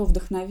 ни кто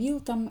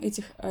вдохновил там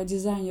этих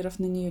дизайнеров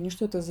на нее, ни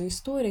что это за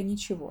история,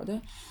 ничего, да.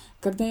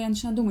 Когда я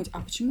начинаю думать, а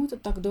почему это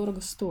так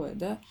дорого стоит,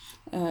 да?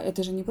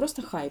 Это же не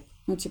просто хайп.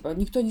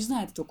 Никто не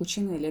знает этого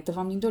Кучинелли, это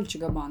вам не Дольче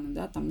Габбана,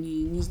 да, там,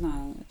 не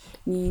знаю,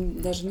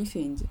 даже не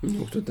Фенди.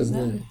 Кто-то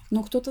знает.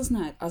 Кто-то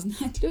знает. А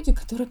знают люди,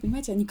 которые,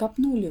 понимаете, они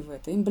копнули в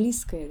это, им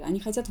близко это.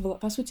 Они хотят,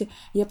 по сути,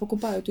 я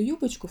покупаю эту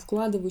юбочку,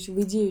 вкладываюсь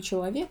в идею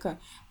человека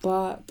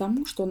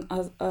потому, что он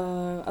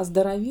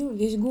оздоровил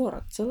весь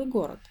город, целый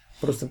город.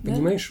 Просто, да?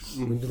 Понимаешь,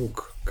 мой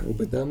друг, как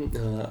бы, да,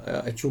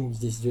 о чем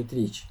здесь идет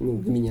речь,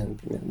 для меня,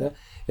 например, да,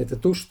 это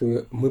то,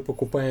 что мы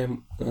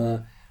покупаем,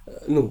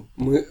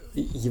 мы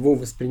его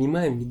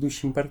воспринимаем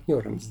ведущим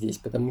партнером здесь,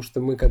 потому что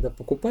мы, когда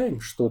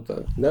покупаем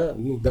что-то, да,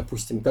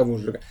 допустим, того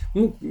же,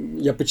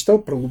 я почитал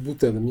про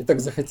Лубутена, мне так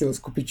захотелось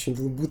купить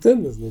что-нибудь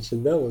Лубутена,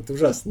 значит, да, вот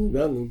ужасно,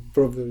 да,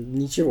 правда,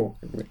 ничего,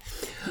 как бы.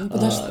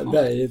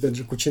 Да, и этот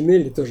же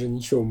Кучинелли тоже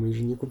ничего, мы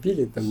же не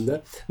купили там,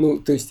 да,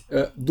 то есть,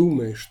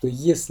 думая, что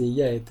если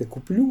я это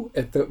куплю,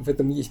 в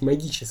этом есть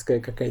магическая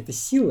какая-то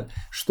сила,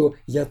 что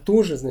я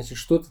тоже, значит,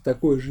 что-то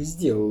такое же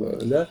сделал,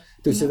 да,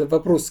 то есть, это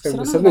вопрос, как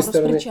бы, с одной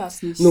стороны,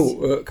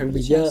 как бы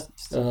я,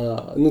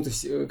 то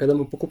есть, когда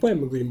мы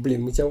покупаем, мы говорим,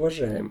 блин, мы тебя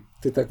уважаем,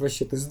 ты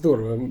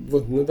здорово,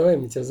 вот, давай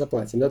мы тебя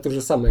заплатим, да, то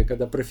же самое,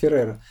 когда про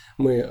Феррера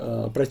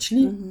мы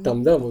прочли,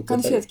 там, да, вот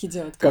конфетки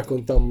делать, как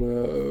он там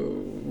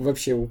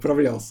вообще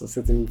управлялся с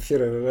этим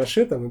Ферреро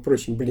Рошетом и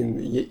прочим,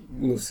 блин,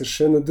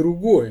 совершенно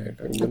другое,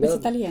 как бы, опять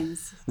итальянец,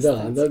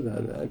 да,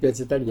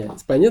 опять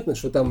итальянец, понятно,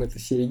 что там это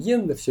все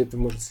легенда, все это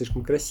может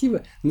слишком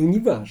красиво, но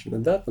неважно,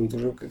 да, там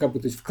тоже, как бы,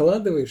 то есть,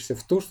 вкладываешься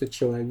в то, что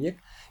человек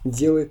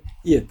делает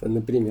делает это,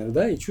 например,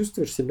 да, и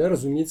чувствуешь себя,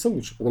 разумеется,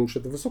 лучше, потому что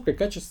это высокое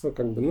качество,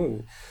 как бы,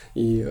 ну,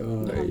 и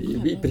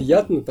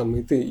приятно, там,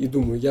 и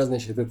думаю, я,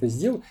 значит, это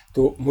сделал,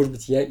 то, может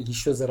быть, я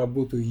еще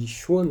заработаю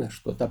еще на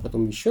что-то, а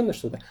потом еще на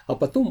что-то, а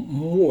потом,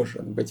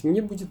 может быть,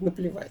 мне будет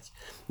наплевать,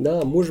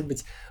 да, может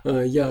быть,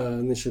 я,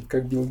 значит,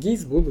 как Билл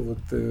Гейтс буду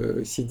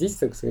вот сидеть,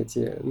 так сказать,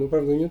 ну,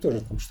 правда, у него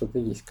тоже там что-то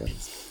есть,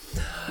 кажется.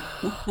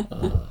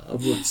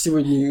 Вот,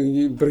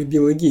 сегодня про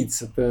Билла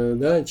Гейтса-то,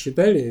 да,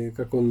 читали,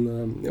 как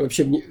он...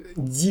 Вообще мне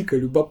дико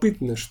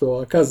любопытно, что,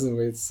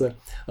 оказывается,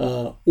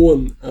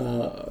 он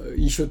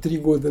еще 3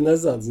 года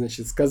назад,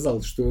 значит,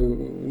 сказал, что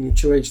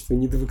человечество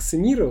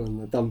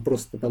недовакцинировано, там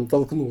просто там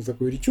толкнул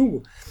такую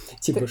речугу.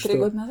 Типа, 3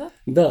 года назад?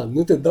 Да,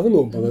 ну это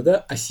давно было,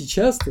 да, а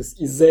сейчас-то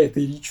из-за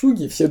этой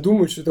речуги все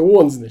думают, что это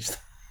он, значит.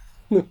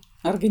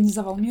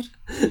 Организовал мир?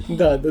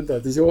 Да.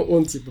 То есть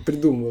он типа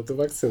придумал эту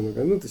вакцину.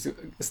 Ну, то есть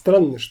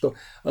странно, что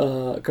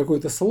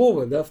какое-то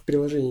слово, да, в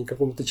приложении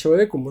какому-то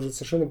человеку может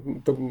совершенно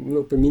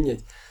поменять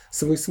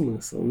свой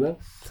смысл, да.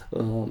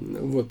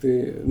 Вот,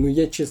 ну,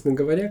 я, честно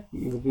говоря,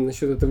 вот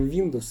насчет этого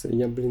Windows,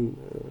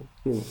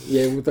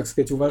 я его, так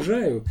сказать,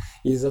 уважаю,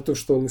 и за то,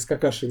 что он из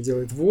какашек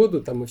делает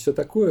воду, там, и все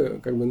такое,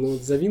 как бы, но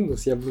вот за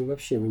Windows я,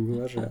 вообще его не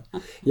уважаю.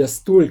 Я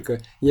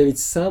ведь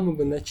с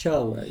самого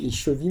начала,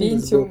 еще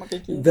Windows был...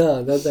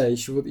 Да,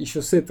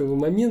 еще с этого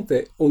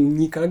момента он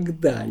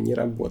никогда не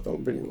работал,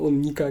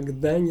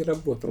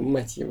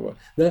 мать его,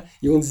 да,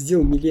 и он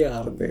сделал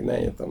миллиарды на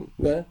этом,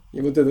 да, и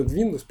вот этот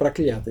Windows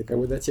проклятый, как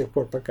бы, до тех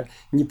пор, пока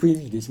не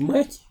появились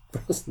маки,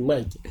 просто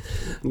маки,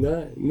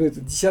 да, ну,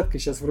 это десятка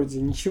сейчас вроде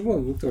ничего,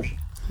 но тоже.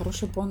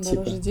 Хороший план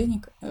дороже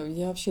денег.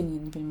 Я вообще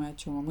не понимаю, о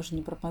чем. Мы же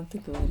не про понты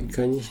говорим.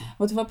 Конечно.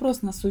 Вот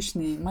вопрос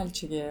насущный,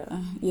 мальчики,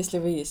 если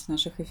вы есть в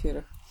наших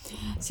эфирах.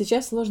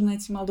 Сейчас сложно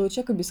найти молодого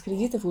человека без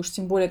кредитов, и уж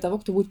тем более того,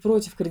 кто будет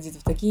против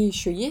кредитов. Такие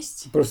еще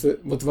есть? Просто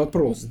вот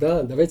вопрос,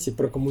 да, давайте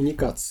про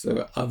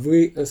коммуникацию. А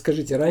вы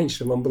скажите,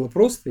 раньше вам было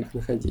просто их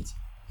находить?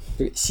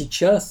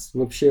 Сейчас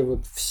вообще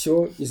вот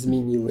все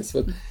изменилось.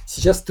 Вот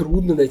сейчас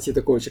трудно найти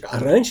такого человека. А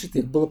раньше-то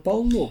их было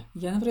полно.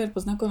 Я, например,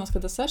 познакомилась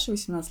когда с Сашей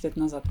 18 лет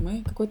назад.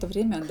 Мы какое-то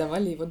время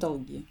отдавали его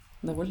долги.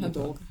 Довольно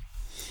долго.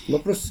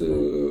 Вопрос,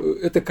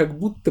 это как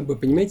будто бы,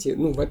 понимаете,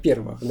 ну,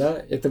 во-первых,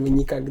 да, этого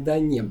никогда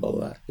не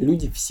было.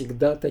 Люди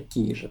всегда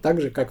такие же.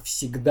 Так же, как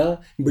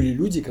всегда были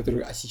люди,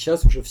 которые, а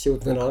сейчас уже все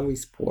вот нравы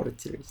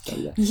испортились.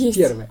 Там, да. Есть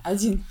Первое.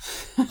 один.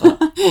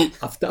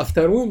 А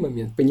второй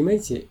момент,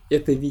 понимаете,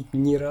 это ведь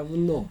не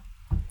равно.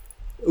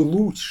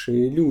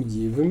 Лучшие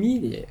люди в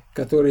мире,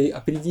 которые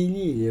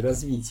определили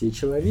развитие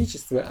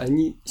человечества,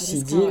 они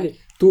сидели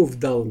то в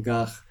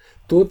долгах,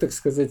 то, так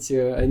сказать,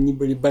 они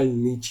были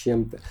больны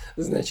чем-то,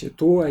 значит,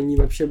 то они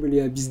вообще были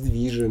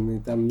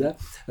обездвижены, там, да,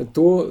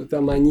 то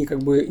там они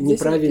как бы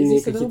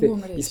неправильные какие-то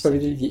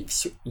исповедали.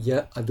 Все,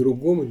 я о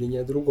другом или не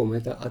о другом.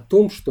 Это о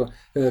том, что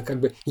как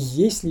бы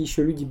есть ли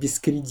еще люди без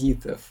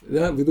кредитов,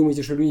 да? Вы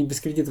думаете, что люди без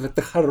кредитов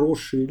это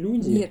хорошие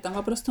люди? Нет, там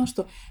вопрос в том,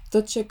 что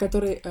тот человек,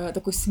 который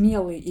такой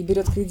смелый и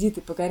берет кредит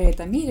и покоряет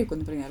Америку,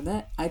 например,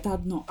 да, а это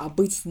одно, а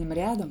быть с ним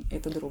рядом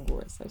это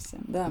другое совсем,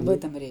 да, об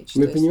этом речь.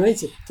 Вы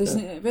понимаете? То есть,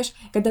 понимаешь,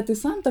 когда ты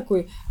сам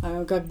такой,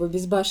 как бы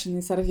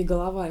безбашенный сорви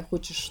голова и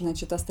хочешь,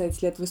 значит, оставить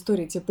след в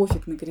истории, тебе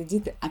пофиг на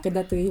кредиты, а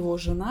когда ты его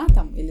жена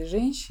там, или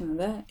женщина,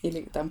 да,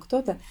 или там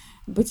кто-то,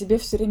 по тебе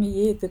все время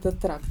едет этот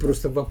трактор.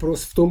 Просто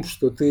вопрос в том,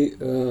 что ты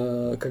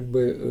как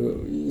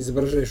бы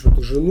изображаешь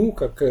эту жену,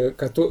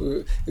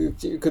 которую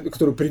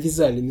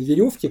привязали на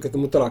веревке к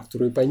этому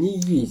трактору, и по ней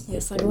ездят.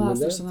 Я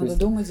согласна, что надо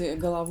думать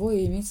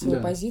головой и иметь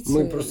свою позицию.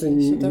 Мы просто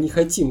не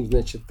хотим,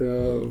 значит,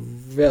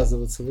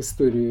 ввязываться в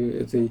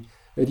историю этой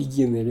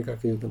Регины, или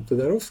как ее там,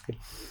 Тодоровской,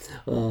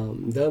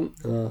 да,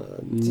 но,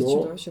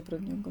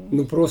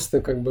 ну,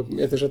 просто, как бы,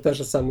 это же та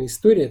же самая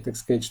история, так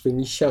сказать, что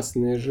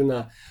несчастная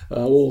жена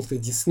Уолта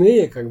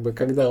Диснея, как бы,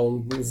 когда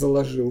он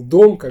заложил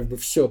дом, как бы,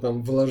 все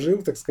там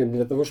вложил, так сказать,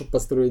 для того, чтобы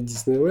построить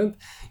Диснейленд,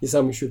 и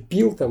сам еще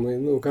пил там, и,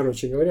 ну,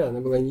 короче говоря, она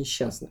была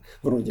несчастна,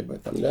 вроде бы,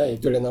 там, да, и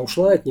то ли она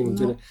ушла от него,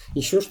 то ли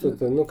еще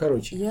что-то, ну,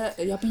 короче.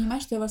 Я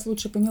понимаю, что я вас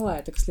лучше поняла,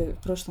 это к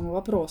прошлому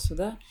вопросу,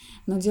 да,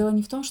 но дело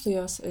не в том, что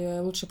я вас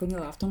лучше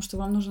поняла, а в том,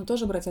 что вам нужно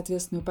тоже брать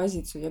ответственную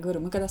позицию. Я говорю,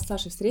 мы когда с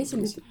Сашей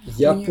встретились...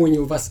 Я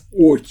понял вас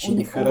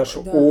очень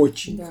хорошо,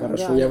 очень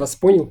хорошо. Я вас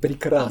понял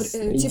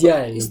прекрасно,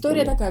 идеально.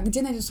 История такая,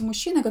 где найдется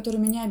мужчина, который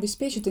меня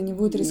обеспечит и не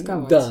будет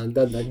рисковать. Да.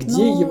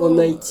 Где его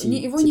найти?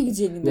 Его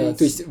нигде не найти.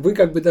 То есть вы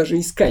как бы даже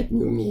искать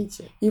не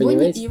умеете. Его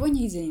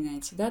нигде не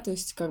найти, да, то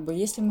есть как бы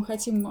если мы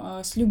хотим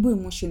с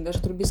любым мужчиной, даже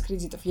без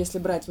кредитов, если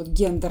брать вот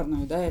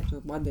гендерную, да,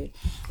 эту модель,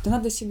 то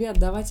надо себе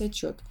отдавать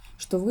отчет,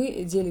 что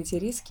вы делите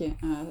риски,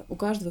 у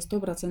каждого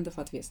 100%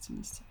 ответственности.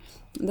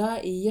 Да,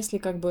 и если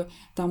как бы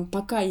там,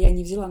 пока я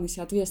не взяла на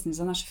себя ответственность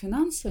за наши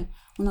финансы,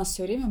 у нас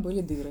все время были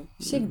дыры.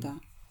 Всегда.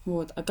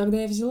 Вот. А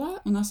когда я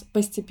взяла, у нас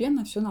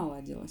постепенно все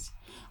наладилось.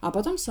 А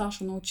потом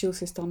Саша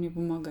научился и стал мне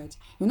помогать.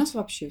 И у нас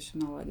вообще все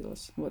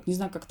наладилось. Вот. Не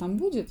знаю, как там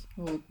будет,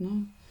 вот,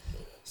 но...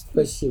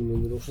 Спасибо,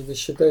 Андрюш, что ты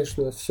считаешь,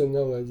 что у нас все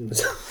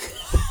наладилось.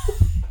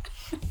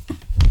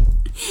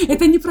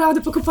 Это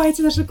неправда,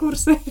 покупайте наши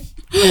курсы.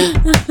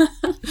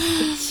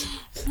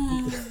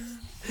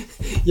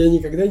 я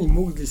никогда не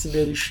мог для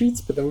себя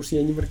решить, потому что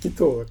я не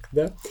маркетолог,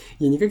 да,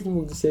 я никак не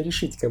мог для себя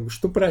решить, как бы,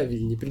 что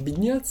правильнее,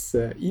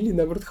 прибедняться или,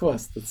 наоборот,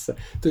 хвастаться.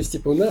 То есть,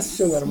 типа, у нас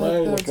все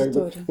нормально, как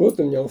бы, вот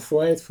у меня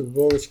оффлайн,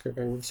 футболочка,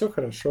 как бы, все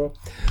хорошо,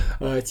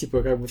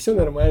 типа, как бы, все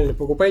нормально,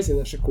 покупайте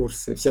наши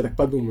курсы. Все так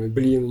подумают,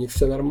 блин, у них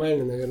все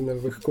нормально, наверное,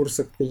 в их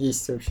курсах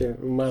есть вообще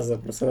маза,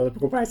 просто надо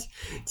покупать,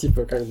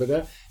 типа, как бы,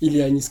 да, или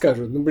они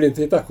скажут, ну, блин,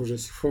 ты и так уже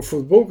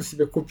футболку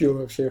себе купил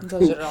вообще.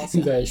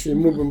 Зажрался. Да, еще и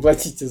мы будем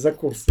платить за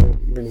курсы,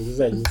 блин,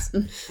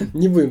 задница.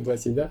 Не будем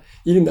платить, да?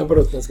 Или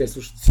наоборот, надо сказать,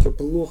 слушай, все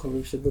плохо,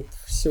 вообще тут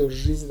все,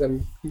 жизнь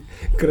там,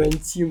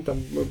 карантин там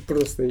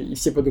просто, и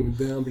все подумают,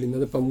 да, блин,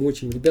 надо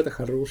помочь им, ребята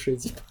хорошие,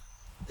 типа.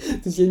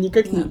 То есть я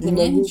никак не Для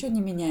меня могу... ничего не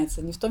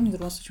меняется, ни в том, ни в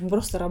другом случае. Мы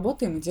просто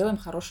работаем и делаем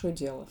хорошее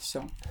дело.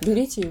 Все.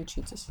 Берите и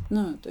учитесь.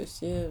 Ну, то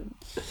есть, я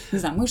не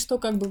знаю, мы что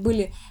как бы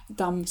были,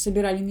 там,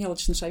 собирали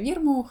мелочь на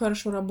шаверму,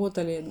 хорошо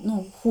работали,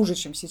 ну, хуже,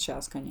 чем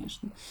сейчас,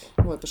 конечно.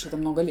 Вот, потому что это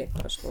много лет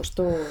прошло.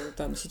 Что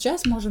там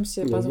сейчас можем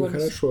себе позволить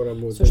хорошо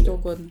работали. Все что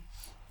угодно.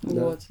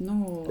 Да. Вот,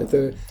 ну,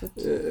 это,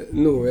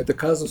 это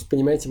казус,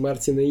 понимаете,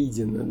 Мартина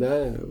Идена,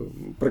 да,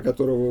 про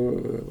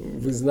которого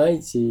вы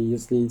знаете,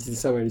 если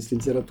интересовались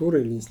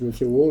литературой, или если вы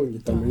филологи,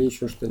 там, или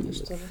еще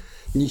что-нибудь.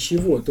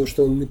 Ничего, то,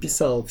 что он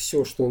написал,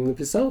 все, что он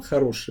написал,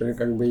 хорошее,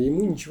 как бы,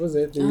 ему ничего за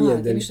это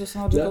не дали.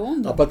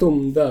 Да? А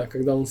потом, да,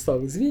 когда он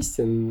стал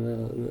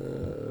известен,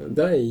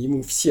 да, и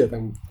ему все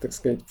там, так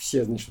сказать,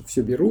 все, значит,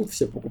 все берут,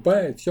 все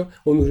покупают, все,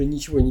 он уже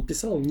ничего не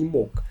писал, не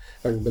мог,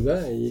 как бы,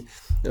 да, и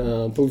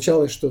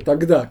получалось, что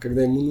тогда,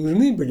 когда ему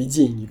нужны были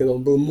деньги, когда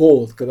он был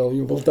молод, когда у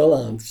него был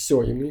талант,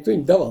 все, ему никто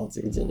не давал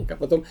этих денег, а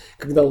потом,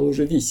 когда он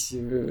уже весь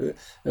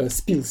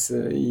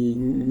спился и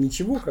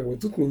ничего, как бы,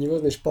 тут на него,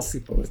 значит,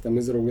 посыпалось там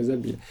из рога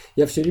изобилия.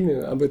 Я все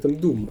время об этом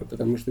думаю,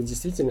 потому что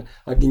действительно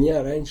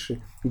огня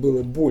раньше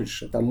было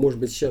больше. Там, может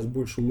быть, сейчас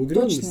больше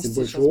умудренности,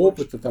 больше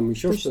опыта, там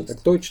еще что-то,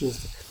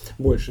 точности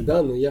больше,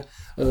 да, но я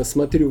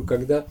смотрю,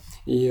 когда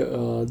и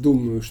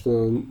думаю,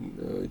 что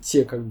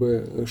те как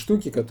бы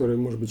штуки, которые,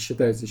 может быть,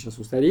 считаются сейчас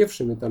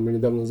устаревшими там или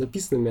давно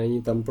записанными,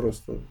 они там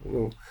просто,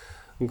 ну,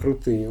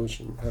 крутые,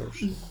 очень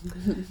хорошие.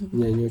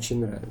 Мне они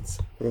очень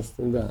нравятся.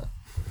 Просто, да.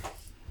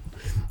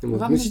 Вот.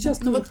 Вам нужно, сейчас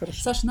вот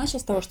хорошо. Саша начал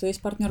с того, что есть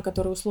партнер,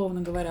 который,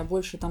 условно говоря,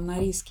 больше там на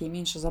риски и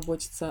меньше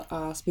заботится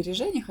о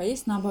сбережениях, а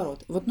есть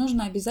наоборот. Вот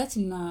нужно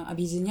обязательно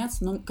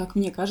объединяться, ну, как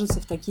мне кажется,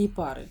 в такие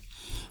пары.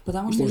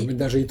 Потому что, может быть,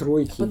 даже и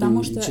тройки,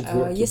 потому и что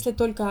четверки. Если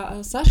только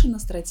Сашина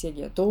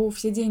стратегия, то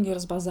все деньги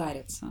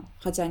разбазарятся,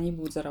 хотя они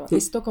будут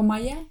зарабатывать. Если только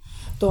моя,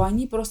 то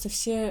они просто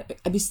все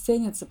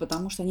обесценятся,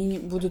 потому что они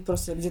будут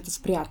просто где-то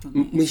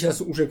спрятаны. Мы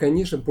сейчас уже,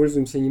 конечно,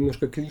 пользуемся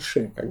немножко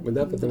клише, как бы,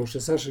 да, потому что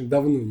Саша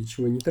давно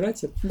ничего не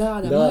тратит. Да,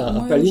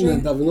 а Полина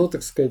уже, давно,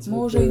 так сказать,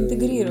 мы уже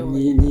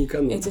интегрировали не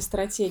экономим эти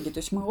стратегии. То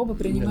есть мы оба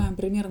принимаем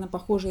примерно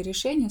похожие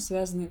решения,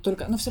 связанные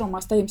только... Ну, все равно мы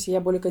остаемся,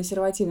 я более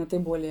консервативный, ты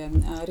более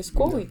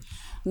рисковый. Да.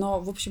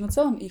 Но в общем и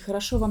целом, и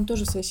хорошо вам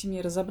тоже в своей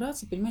семье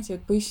разобраться, понимаете, я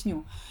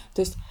поясню.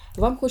 То есть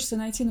вам хочется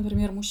найти,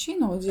 например,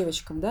 мужчину, вот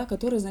девочкам, да,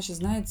 который, значит,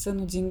 знает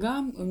цену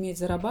деньгам, умеет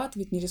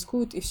зарабатывать, не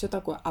рискует и все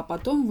такое. А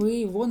потом вы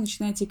его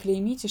начинаете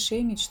клеймить и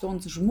шеймить, что он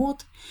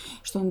жмот,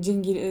 что он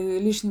деньги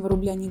лишнего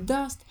рубля не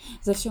даст.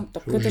 За все.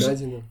 Так вы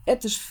жадина.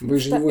 Вы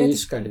же его не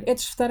искали.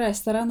 Это же вторая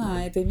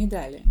сторона этой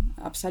медали.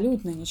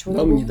 Абсолютно ничего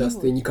другого не даст,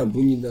 будет. И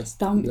никому не даст.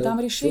 Там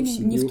решение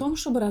не в том,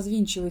 чтобы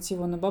развинчивать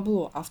его на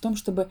бабло, а в том,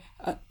 чтобы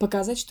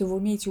показать, что вы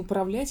умеете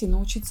управлять и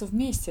научиться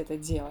вместе это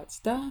делать,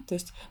 да, то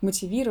есть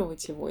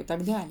мотивировать его и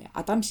так далее.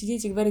 А там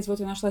сидеть и говорить,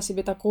 вот я нашла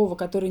себе такого,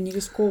 который не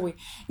рисковый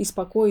и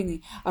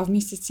спокойный, а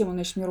вместе с тем он,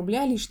 значит, мне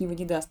рубля лишнего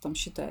не даст, там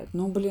считает.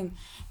 Ну, блин,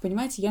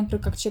 понимаете, я,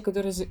 например, как человек,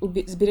 который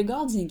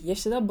сберегал деньги, я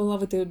всегда была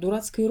в этой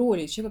дурацкой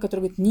роли человека,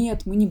 который говорит,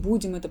 нет, мы не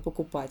будем это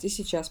покупать. И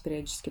сейчас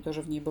периодически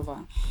тоже в ней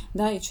бываю.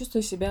 Да, и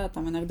чувствую себя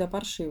там иногда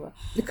паршиво.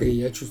 Так и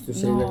я чувствую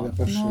себя иногда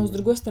паршиво. Но с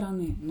другой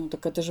стороны, ну,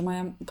 так это же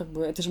моя, как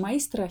бы, это же мои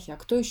страхи, а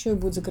кто еще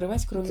будет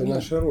закрывать, кроме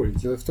меня? Наша роль.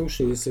 Дело в том,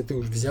 что если ты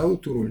уж взял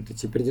эту роль, то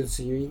тебе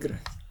придется ее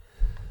играть.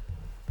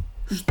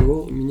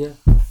 Что у меня?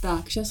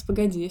 Так, сейчас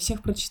погоди, я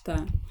всех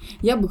прочитаю.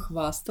 Я бы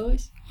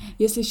хвасталась,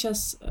 если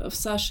сейчас в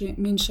Саше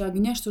меньше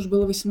огня, что же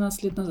было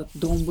 18 лет назад.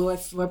 Да он был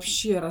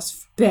вообще раз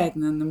в 5,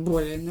 наверное,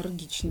 более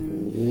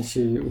энергичным. Я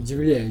еще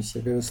удивляюсь,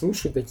 я когда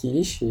слушаю такие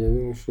вещи, я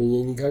думаю, что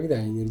я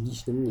никогда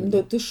энергичным не был.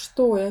 Да ты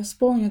что, я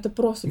вспомню, это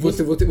просто... Вот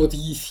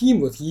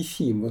Ефим,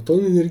 вот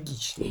он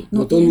энергичный.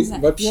 Ну, вот он не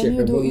знаю, вообще... Я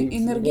имею в виду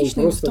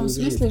энергичный он в том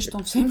смысле, что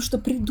он все время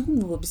что-то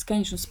придумывал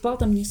бесконечно. Спал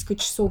там несколько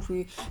часов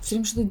и все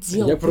время что-то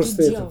делал. Я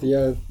просто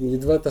я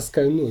едва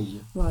таскаю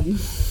ноги. Ладно.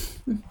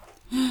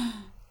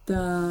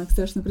 Так,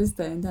 страшно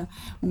представить, да.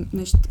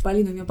 Значит,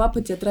 Полина, у меня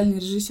папа театральный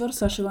режиссер,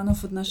 Саша Иванов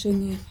в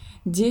отношении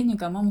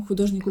денег, а мама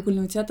художник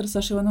кукольного театра,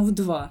 Саша Иванов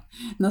 2.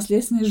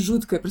 Наследственность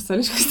жуткая,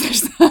 представляешь, как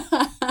страшно.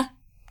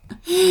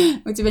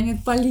 У тебя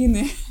нет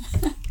Полины.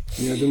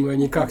 Я думаю,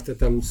 они как-то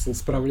там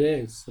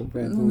справляются.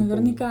 Ну,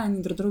 наверняка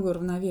они друг друга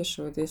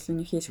равновешивают, если у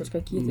них есть хоть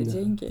какие-то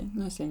деньги,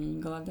 ну, если они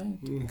не голодают.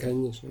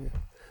 Конечно, да.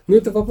 Ну,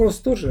 это вопрос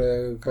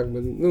тоже, как бы,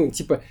 ну,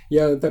 типа,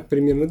 я так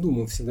примерно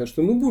думал всегда,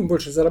 что, ну, будем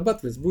больше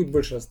зарабатывать, будет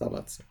больше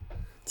оставаться.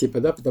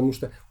 Типа, да, потому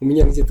что у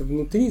меня где-то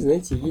внутри,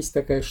 знаете, есть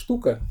такая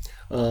штука,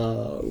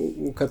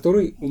 у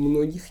которой у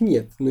многих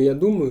нет. Но я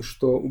думаю,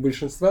 что у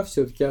большинства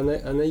все-таки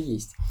она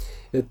есть.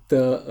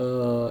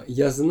 Это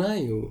я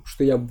знаю,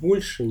 что я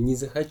больше не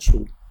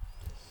захочу.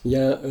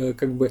 Я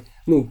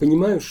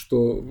понимаю,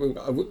 что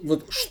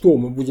вот что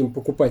мы будем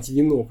покупать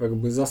вино,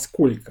 за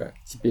сколько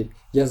теперь.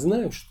 Я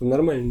знаю, что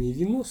нормальное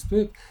вино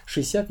стоит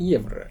 60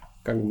 евро.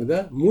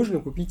 Можно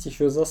купить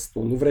еще за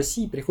 100. В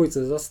России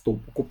приходится за 100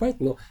 покупать,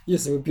 но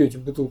если вы пьете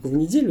бутылку в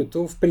неделю,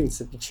 то в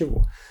принципе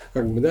чего?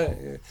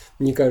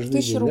 Не каждый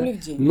 1000 день. рублей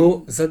в день.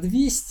 Но за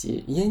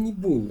 200 я не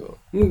буду.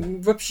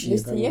 Вообще.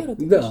 200 евро?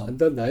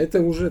 Да.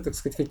 Это уже, так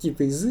сказать,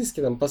 какие-то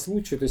изыски по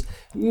случаю. То есть,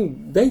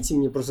 дайте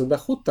мне просто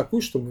доход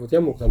такой, чтобы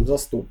я мог за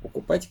 100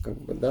 покупать,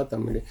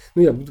 или,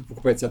 я буду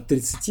покупать от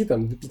 30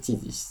 до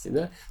 50,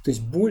 да. То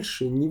есть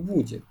больше не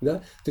будет,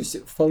 да. То есть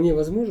вполне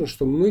возможно,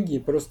 что многие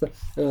просто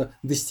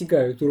достигают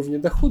уровня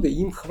дохода, и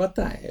им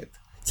хватает.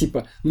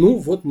 Типа,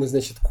 мы,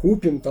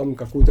 купим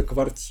какую-то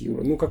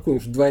квартиру.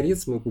 Какой-нибудь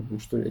дворец мы купим,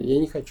 что ли? Я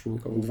не хочу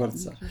никакого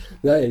дворца.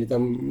 Да, или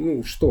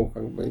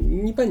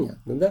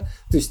непонятно, да?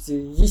 То есть,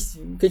 есть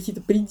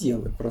какие-то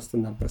пределы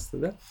просто-напросто,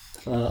 да?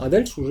 А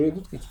дальше уже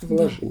идут какие-то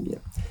вложения.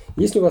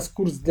 Если у вас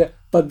курс для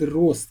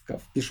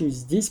подростков, пишу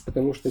здесь,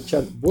 потому что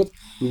чат-бот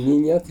мне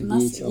не ответил. У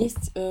нас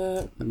есть...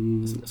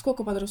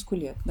 сколько подростку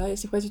лет, да?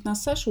 Если вы хотите у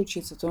нас с Сашей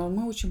учиться, то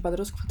мы учим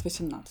подростков от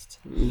 18.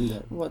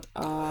 Да. Вот.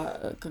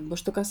 А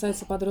что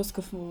касается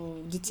подростков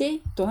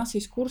детей, то у нас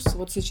есть курс,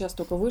 вот сейчас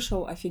только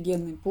вышел,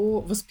 офигенный,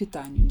 по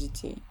воспитанию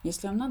детей.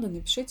 Если вам надо,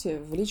 напишите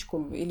в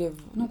личку или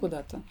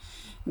куда-то,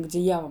 где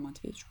я вам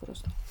отвечу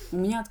просто. У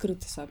меня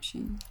открытые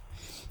сообщения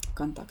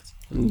ВКонтакте.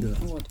 Да.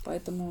 Вот,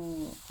 поэтому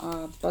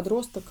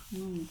подросток...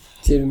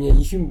 Теперь у меня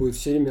Ефим будет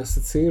все время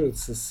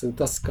ассоциироваться с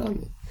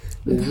Тосканой.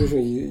 Я вижу,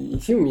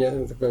 Ефим у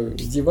меня такой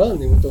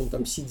диван, и вот он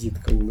там сидит,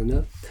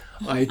 да.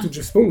 И тут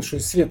же вспомнил, что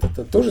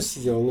Света-то тоже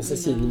сидела на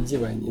соседнем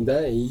диване,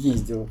 да, и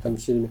ездила там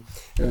все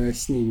время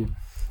с ними.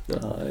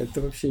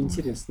 Это вообще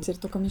интересно. Теперь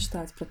только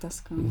мечтать про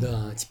Тоскану.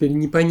 Да, теперь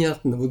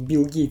непонятно. Вот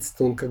Билл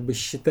Гейтс-то он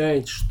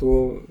считает,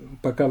 что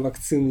пока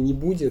вакцины не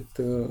будет,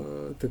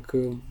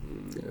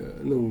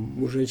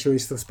 уже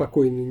человечество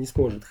спокойно не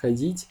сможет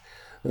ходить.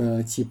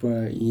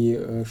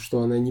 И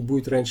что она не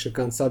будет раньше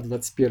конца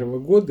 2021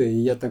 года. И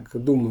я так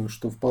думаю,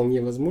 что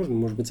вполне возможно,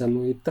 может быть,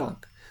 оно и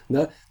так.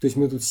 Да? То есть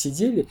мы тут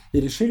сидели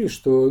и решили,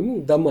 что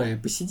до мая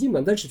посидим,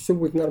 а дальше все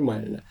будет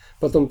нормально.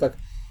 Потом так,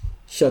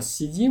 сейчас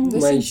сидим,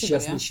 май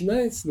сейчас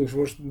начинается,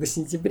 может, до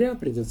сентября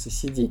придется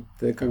сидеть.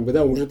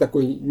 Уже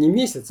такой не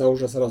месяц, а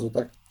уже сразу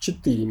так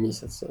 4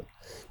 месяца.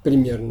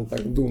 Примерно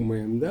так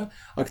думаем, да.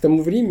 А к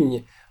тому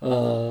времени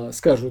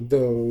скажут,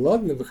 да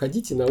ладно,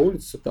 выходите на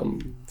улицу,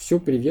 все,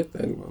 привет.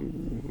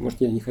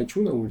 Может, я не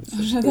хочу на улицу.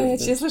 Да, я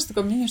сейчас слышу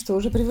такое мнение, что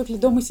уже привыкли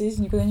дома сидеть,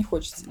 никуда не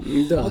хочется.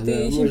 Да, вот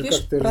да, и мы же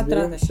пишешь как-то про траты.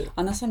 разберемся.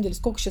 А на самом деле,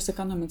 сколько сейчас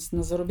экономится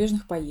на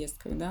зарубежных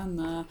поездках, да,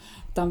 на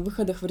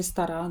выходах в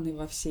рестораны,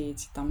 во все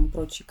эти и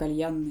прочие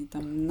кальянные,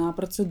 на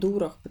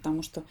процедурах,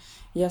 потому что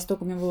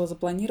столько у меня было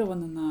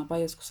запланировано на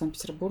поездку в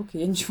Санкт-Петербург, и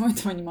я ничего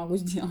этого не могу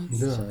сделать.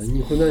 Да,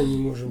 никуда не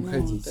можем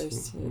ходить. То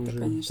есть это,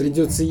 конечно,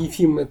 придется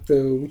Ефим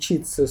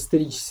учиться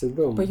стричься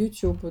дома. По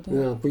Ютубу, да.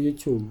 Да, по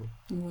Ютубу.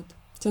 Вот.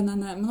 У тебя,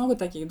 наверное, много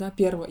таких, да?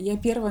 Я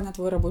первая на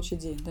твой рабочий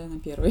день, да, на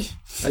первый.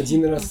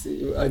 Один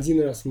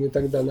раз мы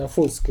тогда на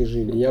Афонской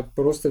жили. Я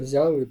просто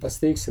взял и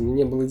постригся, но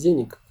не было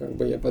денег,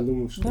 я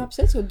подумал, что... Да,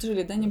 представляете,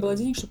 жили, да, не было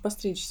денег, чтобы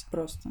постричься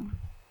просто.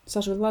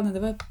 Саша говорит, ладно,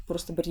 давай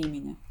просто бри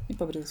меня. И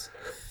побрился.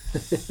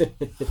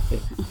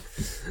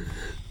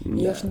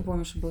 Я уж не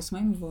помню, что было с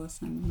моими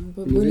волосами.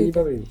 Ты не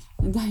побрился?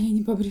 Да, я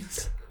не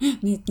побрился.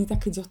 Нет, не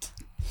так идет.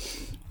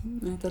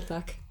 Это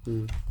так.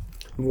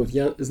 Вот,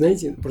 я,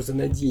 знаете, просто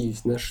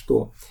надеюсь на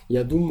что?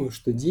 Я думаю,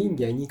 что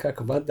деньги, они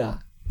как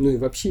вода. И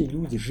вообще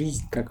люди,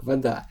 жизнь как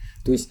вода.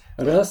 То есть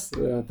раз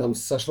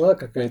сошла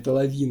какая-то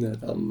лавина,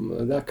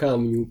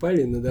 камни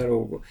упали на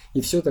дорогу,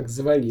 и все так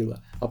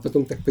завалило. А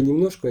потом так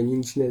понемножку они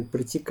начинают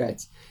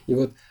протекать. И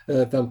вот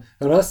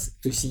раз,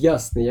 то есть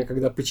ясно, я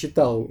когда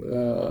почитал,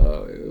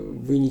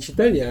 вы не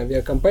читали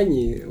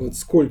авиакомпании, вот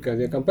сколько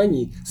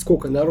авиакомпаний,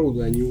 сколько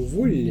народу они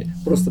уволили,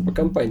 просто по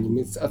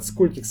компаниям, от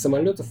скольких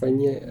самолетов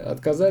они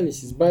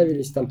отказались,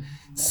 избавились,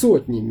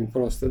 сотнями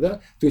просто,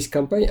 да. То есть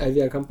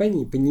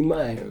авиакомпании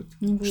понимают,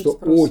 что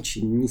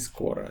очень не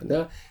скоро,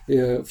 да.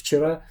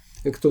 Вчера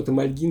кто-то,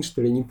 Мальгин,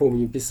 что ли, не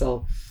помню,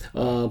 писал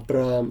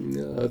про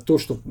то,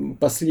 что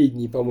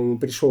последний, по-моему,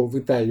 пришел в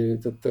Италию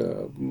этот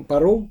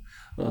паром,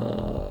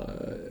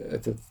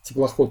 этот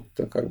теплоход,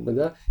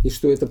 да, и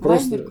что это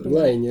просто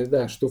лайнер,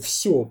 да, что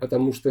все,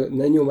 потому что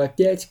на нем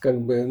опять,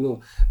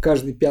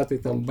 каждый пятый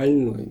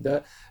больной,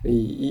 да,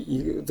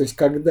 и то есть,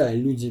 когда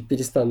люди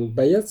перестанут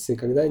бояться, и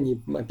когда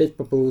они опять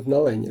поплывут на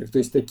лайнерах, то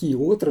есть, такие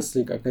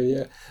отрасли, как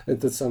все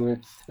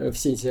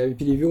эти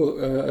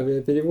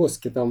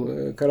авиаперевозки,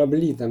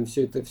 корабли,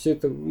 все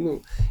это,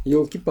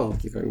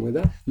 елки-палки,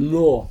 да,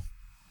 но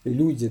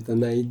люди-то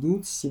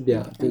найдут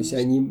себя, Конечно. то есть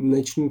они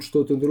начнут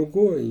что-то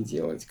другое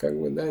делать,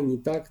 не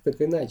так,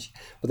 так иначе.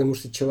 Потому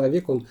что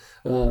человек, он,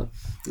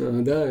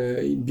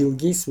 Билл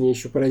Гейтс меня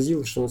еще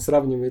поразил, что он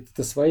сравнивает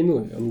это с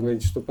войной. Он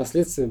говорит, что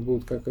последствия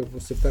будут как и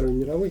после Второй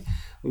мировой,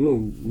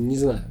 не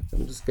знаю,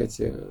 так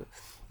сказать,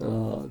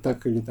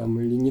 так или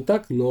не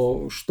так,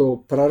 но что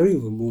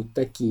прорывы будут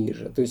такие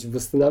же, то есть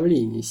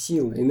восстановление,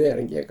 сила,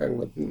 энергия,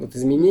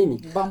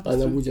 изменений,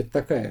 она будет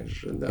такая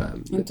же, да.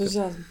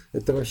 Энтузиазм.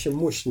 Это вообще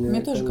мощная.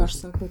 Мне тоже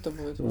кажется, круто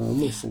будет.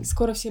 Мысль.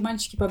 Скоро все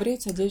мальчики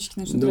побреются, а девочки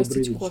начнут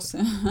растить косы.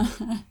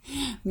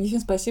 Ефим,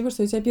 спасибо,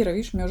 что у тебя первый,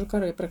 видишь, у меня уже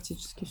коры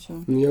практически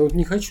все. Я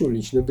не хочу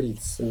лично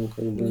бриться.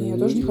 Я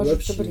тоже не хочу,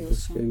 чтобы ты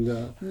брился.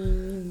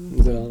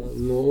 Да.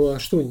 А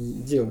что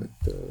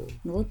делать-то?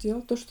 Вот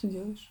делать то, что ты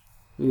делаешь.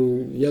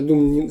 Я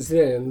думаю, не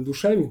зря я над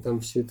душами там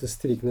все это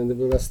стриг, надо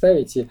было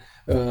оставить и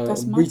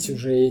быть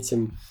уже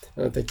этим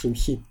таким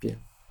хиппи.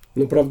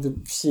 Но, правда,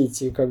 все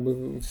эти,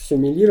 все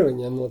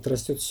мелирование, оно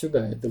отрастет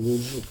сюда, это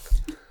будет жутко.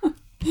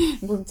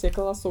 Будем тебе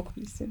колосок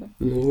плести, да?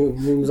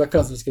 Будем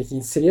заказывать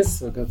какие-нибудь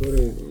средства,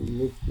 которые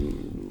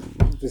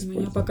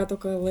Меня пока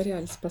только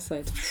L'Oréal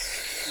спасает.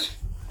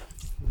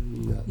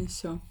 Да. И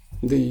все.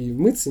 Да и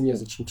мыться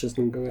незачем,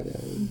 честно говоря,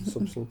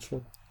 собственно,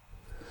 что.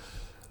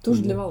 Тушь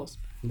для волос.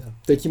 Да.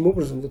 Таким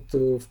образом,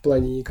 в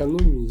плане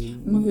экономии...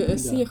 Мы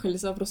съехали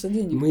с вопроса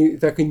денег. Мы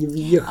так и не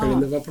въехали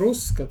на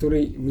вопрос,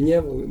 который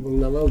меня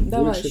волновал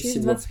больше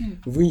всего.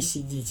 Вы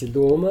сидите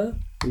дома,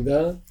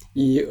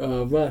 и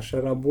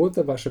ваша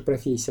работа, ваша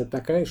профессия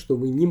такая, что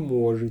вы не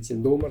можете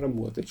дома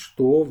работать.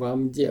 Что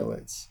вам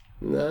делать?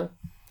 Да?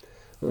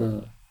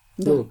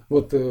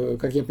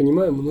 Как я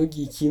понимаю,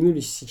 многие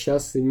кинулись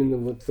сейчас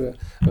именно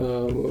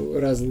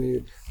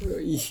разные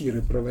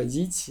эфиры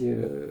проводить,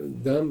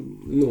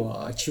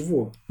 а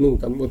чего?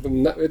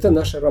 Это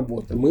наша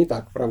работа, мы и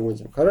так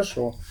проводим,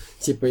 хорошо.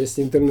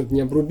 Если интернет не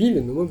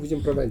обрубили, мы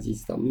будем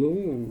проводить,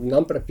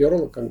 нам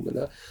проперло,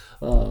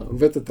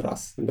 в этот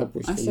раз,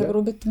 допустим. А если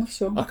обрубят, мы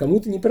все. А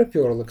кому-то не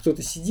проперло,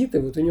 кто-то сидит, и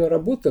у него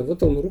работа,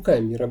 он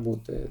руками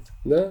работает,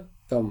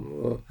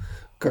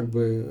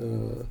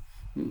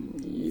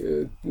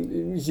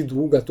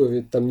 еду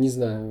готовит, не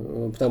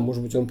знаю,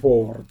 может быть, он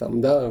повар,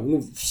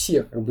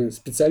 все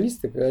все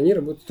они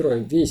работают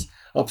трое, весь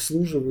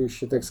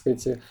обслуживающий, так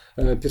сказать,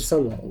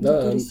 персонал,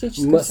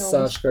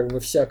 массаж,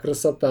 вся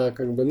красота,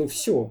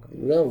 все,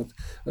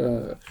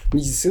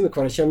 медицина, к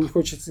врачам не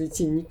хочется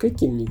идти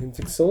никаким, ни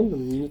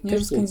инфекционным, ни никаким. Мне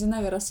же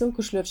Скандинавия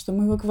рассылку шлет, что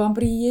мы к вам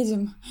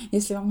приедем,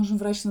 если вам нужен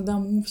врач на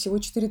дому, всего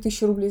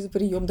 4000 рублей за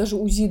прием, даже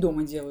УЗИ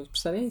дома делают,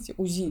 представляете, с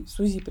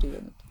УЗИ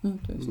приедут,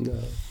 Да.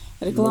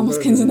 Реклама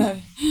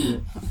Скандинавии.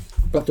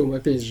 Потом,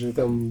 опять же,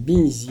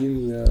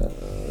 бензин,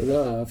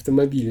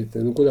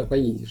 автомобили-то, куда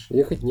поедешь?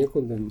 Ехать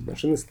некуда,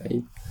 машина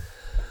стоит.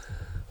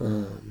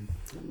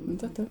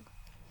 Да, так.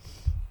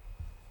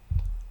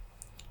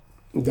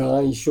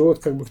 Да, еще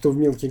кто в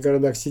мелких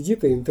городах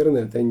сидит, а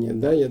интернета нет,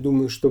 я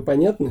думаю, что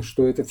понятно,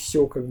 что это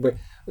все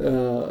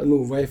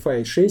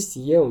Wi-Fi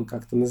 6E, он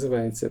как-то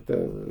называется,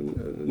 это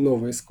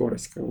новая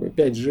скорость,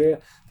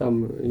 5G,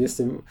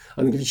 если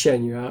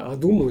англичане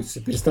одумаются,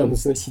 перестанут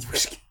сносить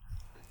вышки.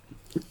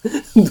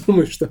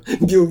 Думаю, что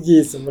Билл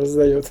Гейтсом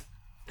раздает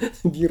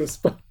вирус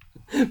по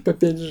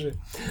 5G,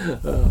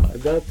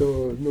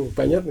 то,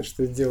 понятно,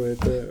 что дело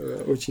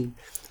это очень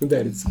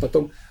ударится.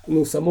 Потом,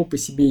 само по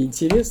себе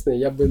интересно,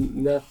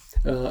 меня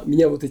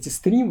эти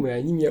стримы,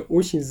 они меня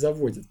очень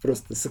заводят,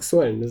 просто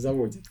сексуально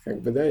заводят,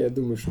 я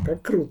думаю, что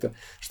как круто,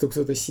 что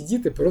кто-то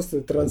сидит и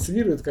просто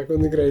транслирует, как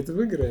он играет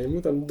в игры, а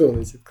ему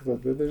донатит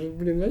кто-то, это же,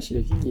 вообще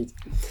офигеть.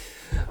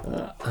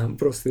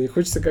 Просто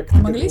хочется как-то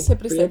могли себе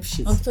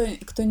представить,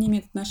 кто не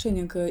имеет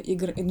отношения к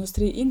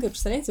индустрии игр,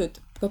 представляете,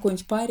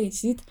 какой-нибудь парень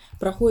сидит,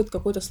 проходит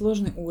какой-то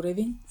сложный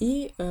уровень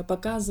и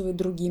показывает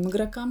другим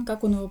игрокам,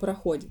 как он его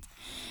проходит.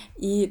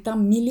 И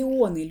там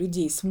миллионы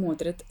людей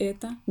смотрят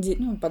это,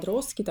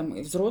 подростки,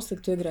 и взрослые,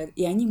 кто играет,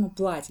 и они ему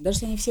платят. Даже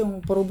если они все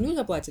ему по рублю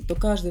заплатят, то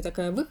каждый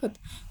такой выход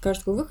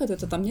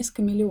это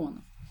несколько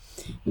миллионов.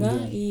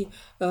 И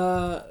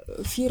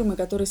фирмы,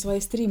 которые свои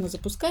стримы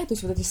запускают, то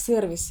есть эти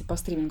сервисы по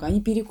стримингу, они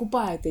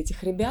перекупают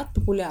этих ребят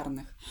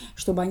популярных,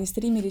 чтобы они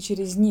стримили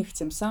через них,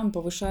 тем самым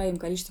повышая им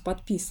количество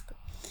подписок.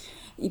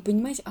 И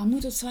понимаете, а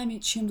мы тут с вами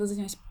чем-то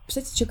занимаемся.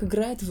 Представляете, человек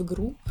играет в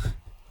игру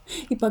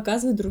и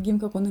показывает другим,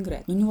 как он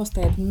играет. Но у него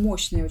стоят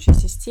мощные очень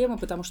системы,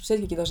 потому что,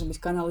 представляете, какие должны быть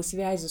каналы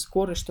связи,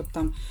 скорость, чтобы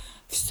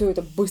все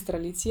это быстро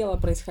летело,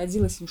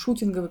 происходило,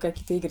 шутинговые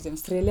какие-то игры,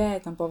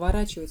 стреляет,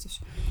 поворачивается,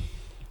 все.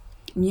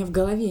 Мне в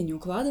голове не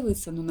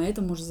укладывается, но на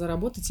этом можно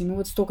заработать, и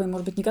мы столько,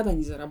 может быть, никогда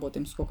не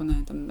заработаем, сколько на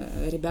этом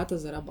ребята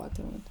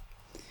зарабатывают.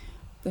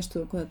 Так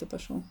что, куда ты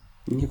пошел?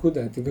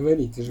 Никуда, ты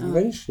же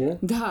говоришь, нет?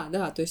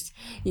 Да, то есть,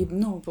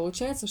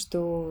 получается,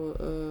 что,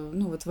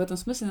 в этом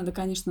смысле надо,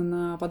 конечно,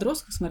 на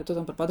подростков смотреть, кто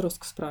там про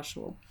подростков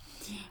спрашивал,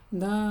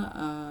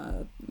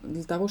 для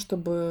того,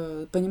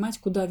 чтобы понимать,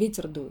 куда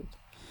ветер дует.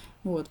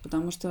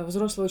 Потому что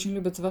взрослые очень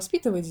любят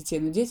воспитывать детей,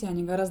 но дети,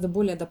 они гораздо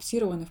более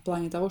адаптированы в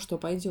плане того, что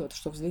пойдет,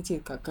 что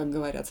взлетит, как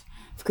говорят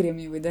в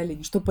Кремниевой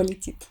долине, что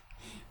полетит,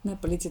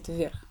 полетит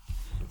вверх.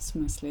 в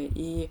смысле.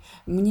 И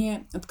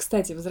мне, вот,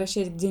 кстати,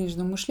 возвращаясь к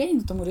денежному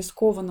мышлению, тому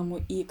рискованному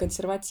и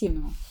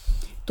консервативному,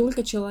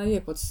 только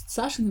человек вот с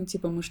Сашиным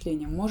типом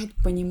мышления может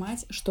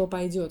понимать, что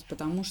пойдет,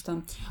 потому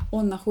что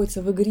он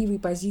находится в игривой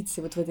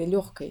позиции, вот в этой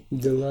легкой.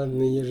 Да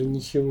ладно, я же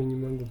ничего не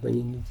могу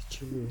понять, ну ты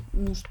чего?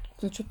 Ну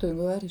что ты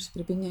говоришь,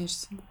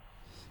 прибедняешься?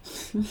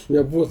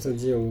 Я бота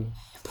делаю.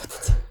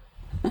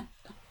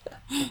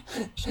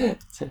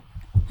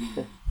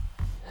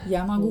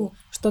 Я могу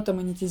что-то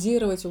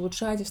монетизировать,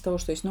 улучшать из того,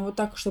 что есть. Но вот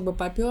так, чтобы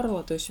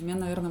поперло, то есть у меня,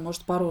 наверное,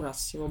 может, пару раз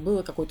всего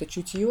было какое-то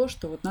чутье,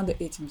 что вот надо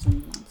этим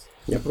заниматься.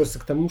 Я просто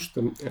к тому,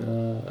 что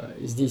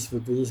здесь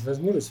вот есть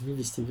возможность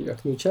вывести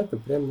окно чата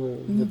прямо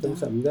в этом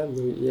самом, да?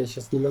 Но я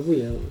сейчас не могу,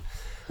 я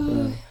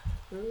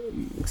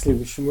к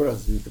следующему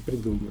разу это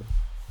придумаю.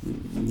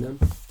 Да?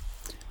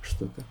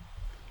 Что-то.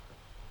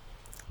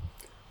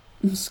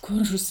 Ну,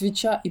 скоро же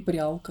свеча и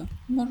прялка.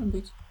 Может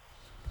быть.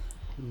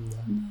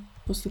 Да.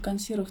 После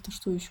консервов-то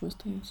что еще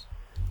остается?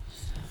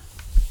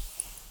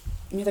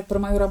 Мне так про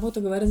мою работу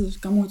говорят,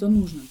 кому это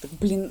нужно. Так,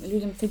 блин,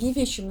 людям такие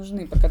вещи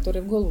нужны, про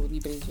которые в голову не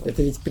придет.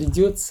 Это ведь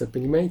придется,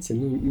 понимаете,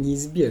 ну,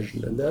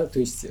 неизбежно, да, то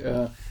есть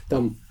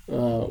там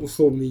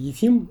условный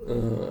Ефим,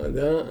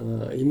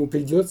 да, ему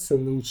придется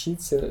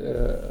научиться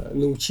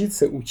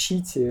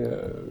учить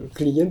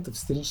клиентов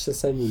стричься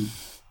самим.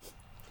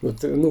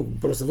 Вот, ну,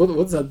 просто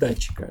вот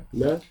задачка,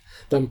 да.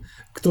 Там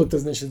кто-то,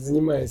 значит,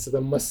 занимается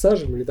там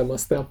массажем или там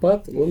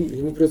остеопат,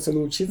 ему придется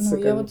научиться.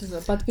 Ну, я вот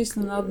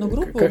подписана на одну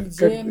группу,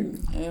 где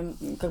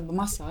как бы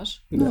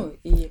массаж. Да. Ну,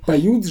 и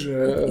поют же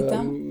и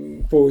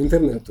там по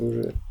интернету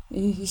уже.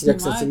 И я,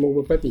 кстати, мог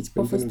бы попеть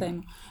по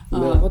фейстайму.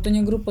 Да. Вот у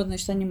них группа,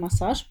 значит, они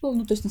массаж был,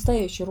 ну, то есть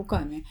настоящие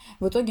руками.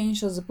 В итоге они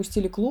сейчас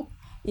запустили клуб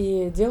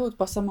и делают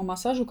по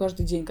самомассажу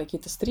каждый день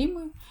какие-то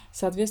стримы,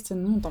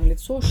 соответственно, ну, там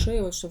лицо,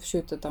 шея, вот, чтобы все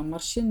это там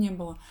морщин не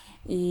было,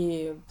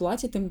 и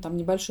платят им там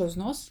небольшой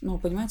взнос, ну,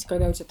 понимаете,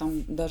 когда у тебя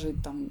там даже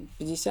там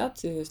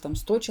 50, там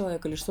 100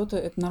 человек или что-то,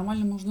 это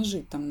нормально можно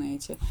жить там на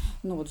эти,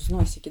 ну, вот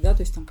взносики, да,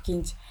 то есть там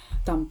какие-нибудь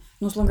там,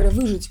 ну, условно говоря,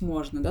 выжить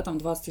можно, да, там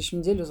 20 тысяч в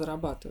неделю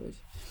зарабатывать.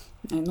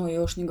 Ну, я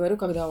уж не говорю,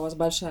 когда у вас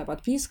большая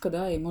подписка,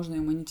 да, и можно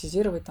ее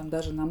монетизировать там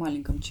даже на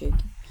маленьком чеке.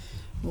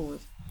 Вот.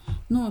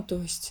 Ну, то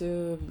есть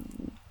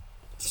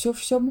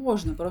все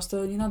можно,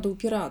 просто не надо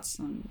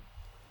упираться.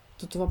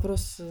 Тут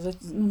вопрос,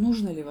 ну,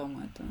 нужно ли вам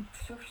это?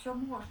 Все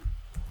можно.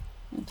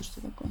 Это что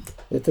такое?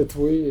 Это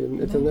твой,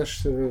 да? Это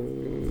наш...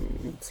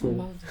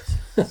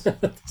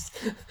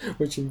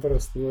 Очень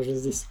просто, можно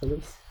здесь...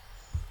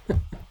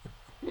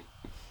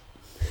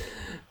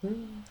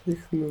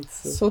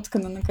 Ихнуться.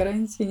 Соткано на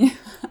карантине.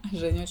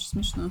 Женя, очень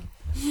смешно.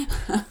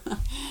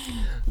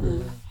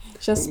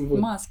 Сейчас вот.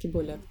 Маски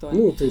более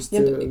актуальны. Ну, то есть,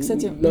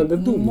 кстати, надо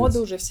думать.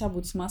 Мода уже вся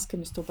будет с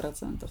масками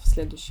 100%.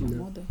 Следующая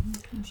мода.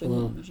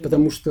 Уже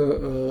потому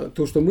что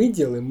то, что мы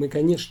делаем, мы,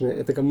 конечно,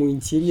 это кому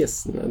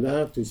интересно,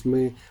 да, то есть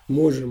мы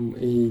можем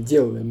и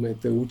делаем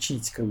это,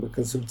 учить, как бы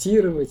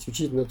консультировать,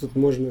 учить, но тут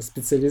можно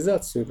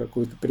специализацию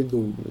какую-то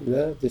придумывать,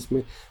 да, то есть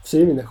мы все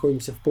время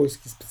находимся в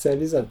поиске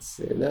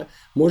специализации, да,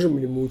 можем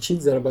ли мы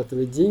учить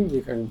зарабатывать деньги,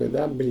 как бы,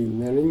 да,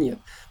 наверное, нет,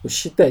 но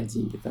считать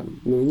деньги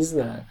там, ну, не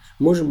знаю,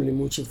 можем ли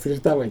мы учить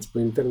флиртовать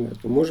по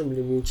интернету, можем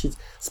ли мы учить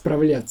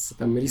справляться,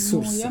 там,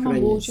 ресурсы сохранять. Ну,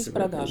 я могу учить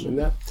продажам.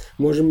 Да?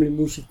 Можем ли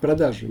мы учить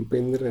продажам по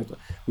интернету?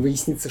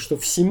 Выяснится, что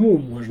всему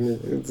можно,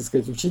 так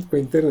сказать, учить по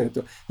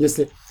интернету.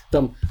 Если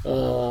там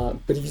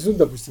привезут,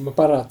 допустим,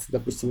 аппарат,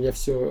 допустим, я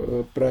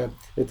все про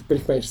это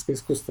парикмахерское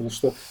искусство,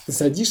 что ты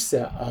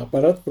садишься, а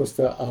аппарат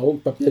просто, а он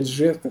по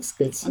 5G, так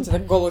сказать. Он тебя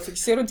так голову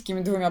фиксирует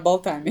такими двумя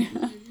болтами.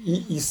 И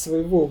из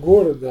своего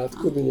города,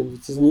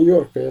 откуда-нибудь, из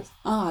Нью-Йорка.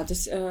 То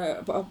есть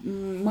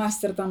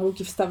мастер там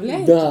руки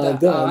вставляет да, туда,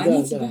 да,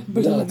 они да, тебя,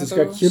 да, да, то есть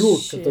как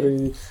хирург,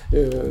 который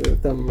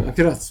там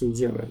операцию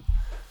делает.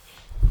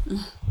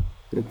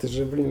 Это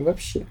же,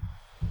 вообще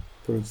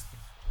просто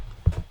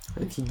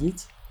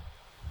офигеть.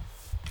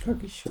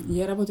 Как еще?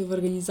 Я работаю в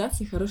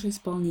организации, хороший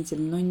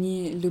исполнитель, но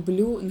не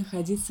люблю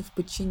находиться в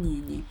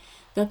подчинении.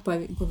 Как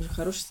поверить,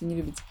 хороший, если не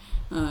любите.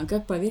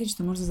 Как поверить,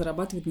 что можно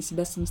зарабатывать на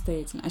себя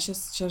самостоятельно? А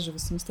сейчас же вы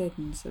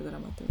самостоятельно на себя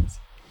зарабатываете.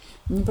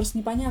 Мне просто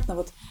непонятно.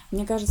 Вот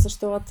мне кажется,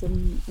 что от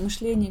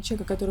мышления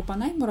человека, который по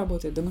найму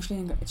работает, до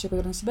мышления человека,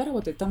 который на себя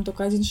работает, там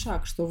только один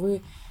шаг, что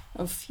вы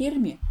в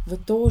фирме, вы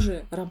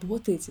тоже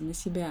работаете на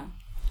себя.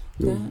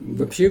 Ну,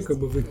 да? Вообще, как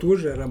бы вы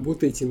тоже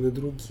работаете на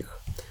других.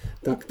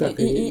 Так,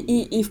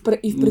 и в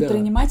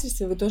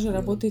предпринимательстве вы тоже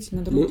работаете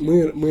на других.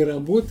 Мы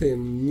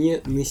работаем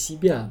не на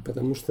себя,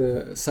 потому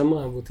что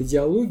сама вот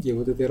идеология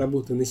вот этой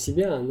работы на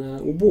себя, она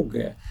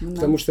убогая. Да.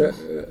 Потому что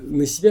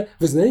на себя,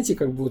 вы знаете,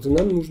 как бы вот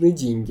нам нужны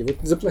деньги, вот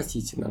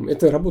заплатите нам.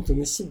 Это работа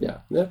на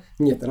себя, да?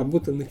 Нет,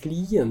 работа на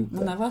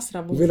клиента. На вас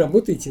работает. Вы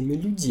работаете на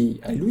людей,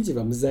 а люди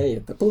вам за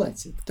это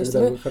платят. То есть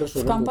вы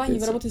в компании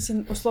вы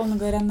работаете, условно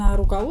говоря, на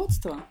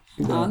руководство,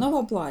 да. А оно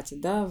вам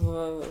платит, да?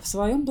 В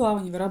своем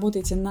плавании вы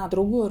работаете на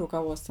другое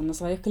руководство, на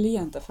своих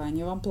клиентов, а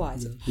они вам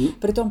платят. Да.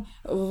 Притом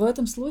в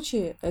этом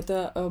случае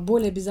это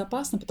более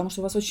безопасно, потому что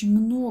у вас очень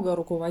много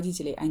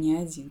руководителей, а не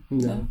один.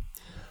 Да.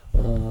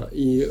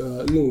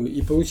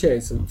 И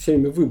получается все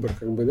время выбор,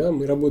 как бы, да,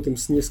 мы работаем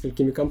с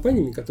несколькими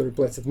компаниями, которые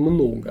платят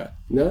много,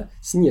 да,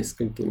 с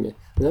несколькими,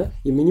 да,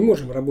 и мы не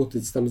можем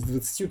работать там с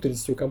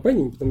 20-30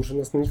 компаниями, потому что у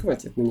нас не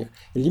хватит на них.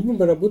 Либо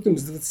мы работаем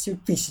с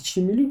 20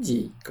 тысячами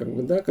людей, как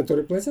бы, да,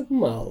 которые платят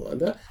мало,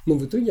 да, но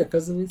в итоге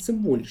оказывается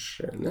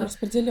больше. Да.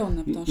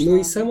 Распределенно, потому что... Ну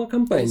и сама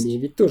компания,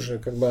 ведь тоже,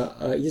 как бы,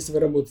 если вы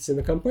работаете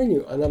на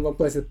компанию, она вам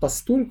платит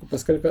постольку,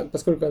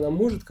 поскольку она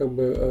может, как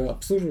бы,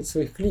 обслуживать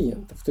своих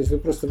клиентов. То есть вы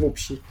просто в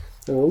общей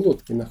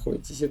лодке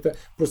находитесь. Это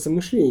просто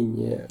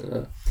мышление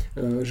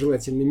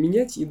желательно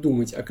менять и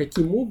думать, а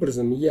каким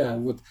образом я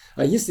вот...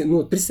 А если, ну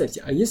вот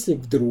представьте, а если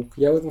вдруг,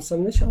 я в этом с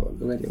самого начала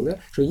говорил, да,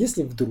 что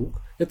если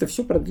вдруг это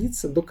все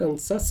продлится до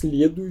конца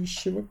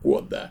следующего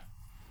года.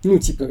 Ну,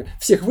 типа,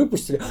 всех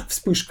выпустили,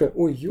 вспышка,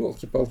 ой,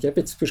 елки-палки,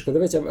 опять вспышка,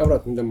 давайте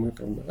обратно домой,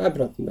 как бы,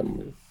 обратно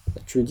домой. А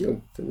что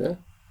делать-то, да?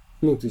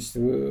 Ну, то есть,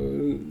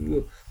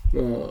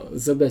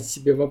 задать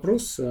себе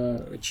вопрос,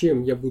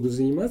 чем я буду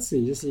заниматься,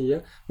 если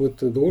я вот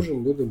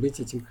должен буду быть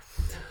этим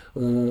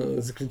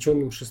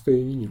заключенным в 6-й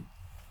авеню.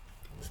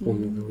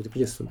 Вспомнил какую-то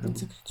пьесу.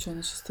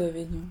 Заключенный в 6-й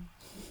авеню.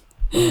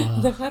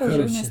 Это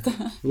хорошее место.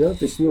 Да,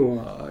 то есть,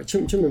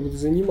 чем я буду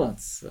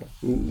заниматься,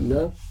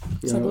 да?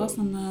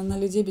 Согласно, на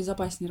людей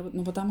безопаснее работать,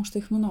 ну, потому что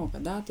их много,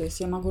 да, то есть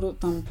я могу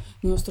там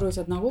не устроить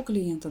одного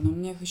клиента, но у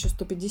меня их еще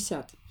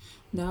 150,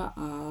 да,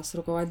 а с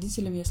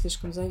руководителем я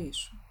слишком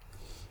завишу.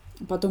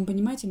 Потом,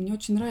 понимаете, мне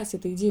очень нравится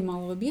эта идея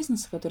малого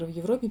бизнеса, которая в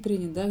Европе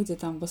принята, да, где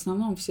там в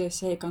основном вся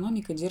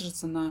экономика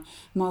держится на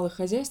малых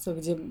хозяйствах,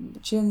 где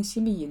члены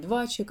семьи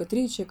 2 человека,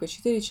 3 человека,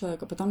 4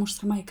 человека, потому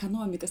что сама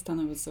экономика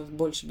становится в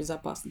большей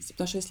безопасности.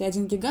 Потому что если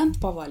один гигант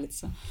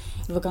повалится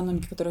в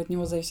экономике, которая от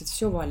него зависит,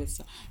 все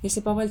валится. Если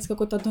повалится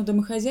какое-то одно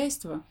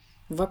домохозяйство,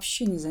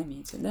 вообще не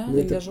заметит, да,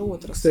 или даже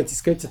отрасль. Кстати,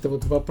 сказать, это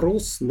вот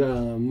вопрос,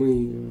 да,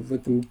 мы в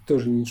этом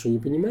тоже ничего не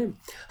понимаем.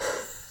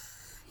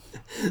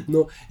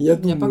 Но я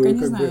думаю, пока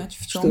не знаю,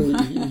 в чем.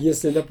 что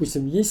если,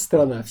 допустим, есть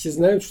страна, все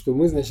знают, что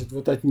мы, значит,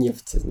 вот от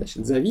нефти,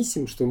 значит,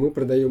 зависим, что мы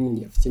продаем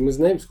нефть. И мы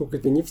знаем, сколько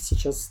эта нефть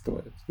сейчас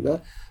стоит.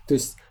 Да? То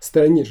есть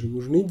стране же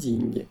нужны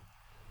деньги.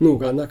 Ну,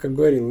 она как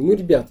говорила, ну,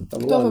 ребята,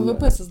 там, кто ладно.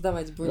 ВВП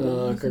создавать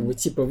будет? Как бы,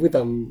 типа, вы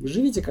там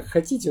живите как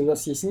хотите, у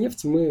нас есть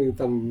нефть, мы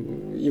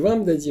там и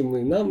вам дадим,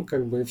 и нам,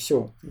 как бы,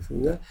 все.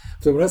 Да?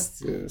 Потом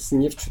раз с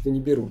нефть что-то не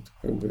берут.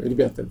 Как бы,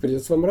 ребята,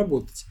 придется вам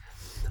работать,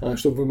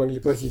 чтобы вы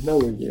могли платить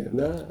налоги,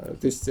 да,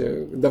 то есть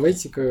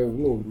давайте-ка,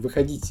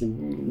 выходите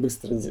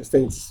быстро,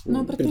 становитесь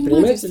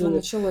предпринимателями,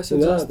 началось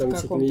да, там,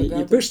 с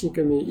этими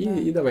ИПшниками, да.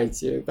 и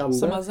давайте там,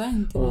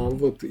 самозанятыми. Да,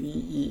 вот,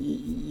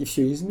 и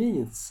все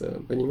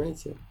изменится,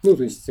 понимаете, ну,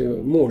 то есть,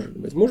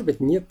 может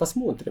быть, нет,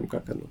 посмотрим,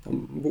 как оно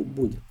там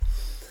будет.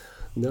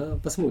 Да,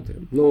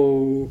 посмотрим.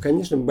 Но,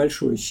 конечно,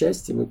 большое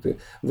счастье, вот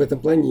в этом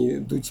плане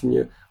Дудь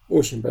мне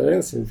очень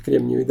понравился в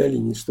Кремниевой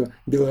долине, что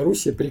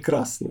Белоруссия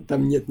прекрасна,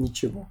 там нет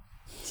ничего.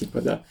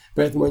 Типа, да,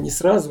 поэтому они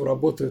сразу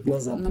работают на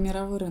Запад. На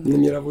мировой рынок. На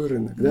мировой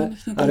рынок, да.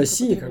 А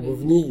Россия, как бы,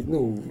 в ней,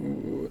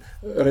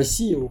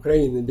 Россия,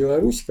 Украина,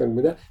 Беларусь, как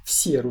бы, да,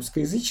 все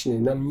русскоязычные,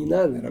 нам не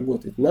надо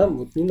работать, нам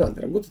вот не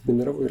надо работать на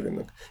мировой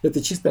рынок. Это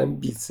чисто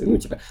амбиции. Ну,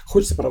 типа,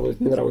 хочется поработать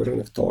на мировой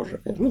рынок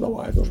тоже, конечно. Ну,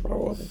 давай, тоже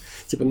поработаем.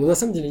 Типа, но на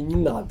самом деле не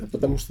надо,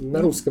 потому что на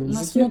русском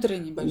языке... У нас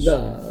внутренний большой.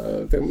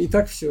 Да, там, и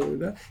так все,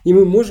 да. И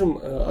мы можем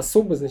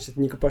особо, значит,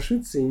 не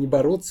копошиться и не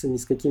бороться ни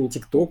с какими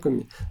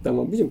тиктоками, да,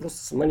 мы будем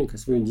просто маленькое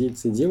свое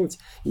дельце делать,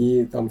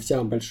 и там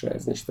вся большая,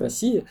 значит,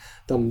 Россия,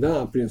 там,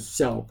 да, плюс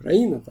вся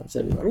Украина, там,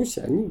 вся Беларусь,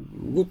 они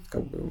будут,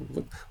 как бы,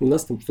 вот, у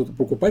нас там что-то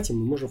покупать, и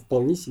мы можем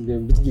вполне себе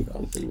быть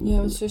гигантами.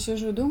 Я вот все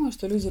сижу и думаю,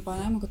 что люди по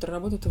найму, которые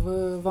работают,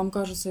 вам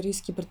кажутся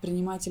риски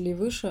предпринимателей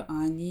выше,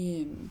 а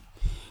они...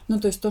 Ну,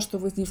 то есть то, что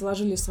вы не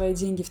вложили свои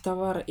деньги в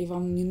товар, и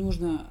вам не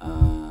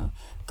нужно,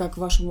 как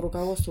вашему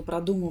руководству,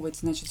 продумывать,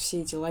 значит,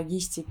 все эти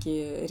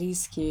логистики,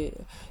 риски,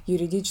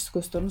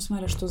 юридическую сторону,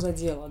 смотря что за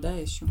дело, да,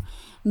 еще.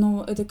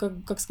 Но это,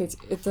 как сказать,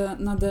 это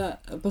надо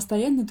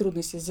постоянные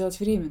трудности сделать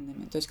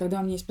временными. То есть, когда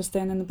у меня есть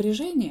постоянное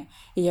напряжение,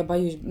 и я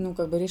боюсь,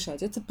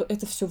 решать,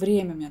 это все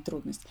время у меня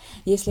трудность.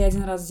 Если я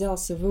один раз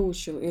взялся,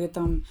 выучил, или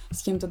там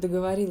с кем-то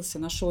договорился,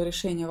 нашел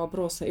решение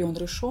вопроса, и он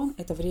решен,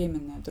 это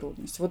временная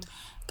трудность. Вот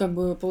как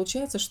бы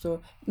получается,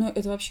 что,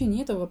 это вообще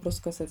не этого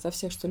вопроса касается, а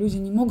всех, что люди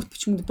не могут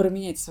почему-то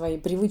променять свои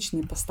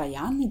привычные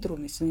постоянные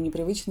трудности на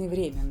непривычные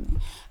временные.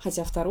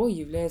 Хотя второй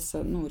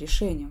является,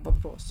 решением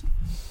вопроса.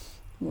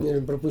 Вот.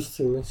 Я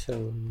пропустил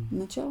начало.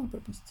 Начало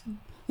пропустил.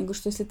 Я говорю,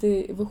 что если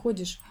ты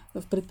выходишь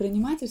в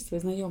предпринимательство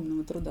из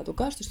наемного труда, то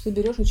кажется, что ты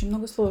берешь очень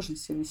много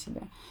сложностей на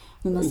себя.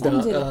 Но на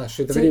самом деле...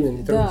 что это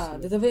временный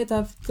трудность. Да,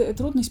 это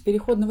трудность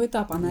переходного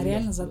этапа, она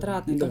реально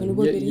затратная, как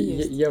любой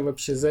переезд. Я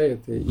вообще за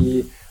это.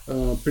 И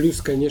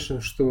плюс,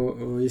 конечно,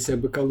 что если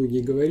об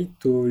экологии говорить,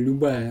 то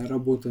любая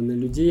работа на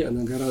людей,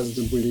 она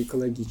гораздо более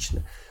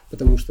экологична.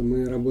 Потому что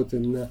мы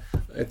работаем на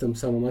этом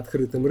самом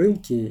открытом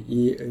рынке,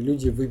 и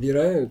люди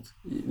выбирают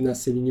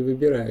нас или не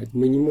выбирают.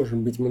 Мы не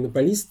можем быть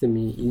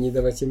монополистами и не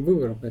давать свободнее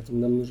выбора, поэтому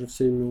нам нужно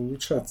все время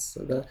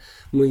улучшаться, да.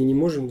 Мы не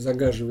можем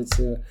загаживать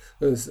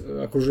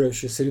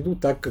окружающую среду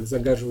так, как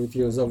загаживают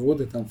ее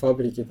заводы, там,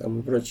 фабрики там,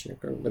 и прочее,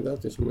 как бы, да,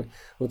 то есть мы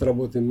вот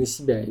работаем на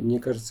себя, и мне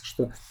кажется,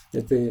 что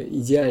это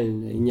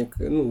идеальный,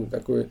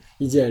 такой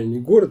идеальный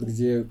город,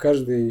 где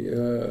каждый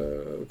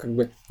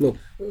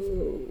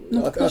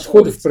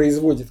отходов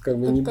производит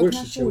не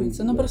больше, чем...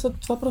 Ну, просто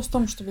тут вопрос в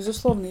том, что,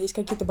 безусловно, есть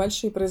какие-то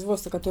большие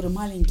производства, которые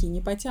маленькие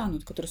не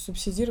потянут, которые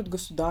субсидируют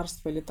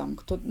государство или там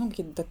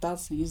какие-то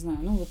дотации, не знаю,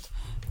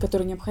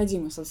 которые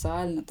необходимы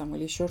социально там,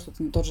 или еще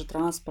что-то, тот же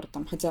транспорт,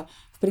 там, хотя,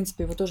 в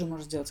принципе, его тоже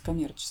можно сделать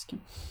коммерческим,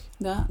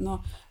 да,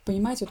 но,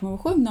 понимаете, вот мы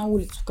выходим на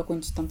улицу в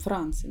какой-нибудь там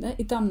Франции, да,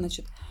 и там,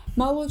 значит,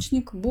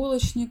 молочник,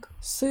 булочник,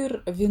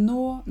 сыр,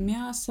 вино,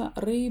 мясо,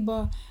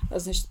 рыба,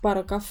 значит,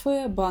 пара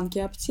кафе, банки,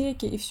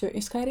 аптеки и все.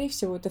 И, скорее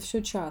всего, это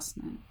все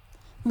частное.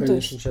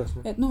 Конечно,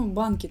 частное.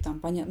 Банки там,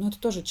 понятно, но это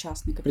тоже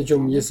частный капитал.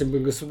 Причем, если бы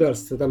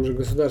государство, там же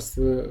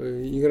государство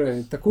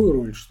играет такую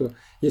роль, что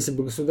если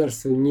бы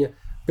государство не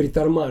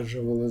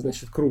притормаживало,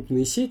 значит,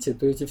 крупные сети,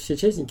 то эти все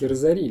частники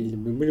разорились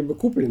бы, были бы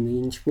куплены, и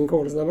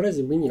никакого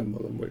разнообразия бы не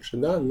было больше,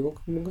 да, но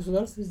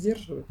государство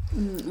сдерживает.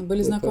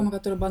 Были знакомые,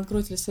 которые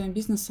банкротили своим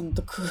бизнесом,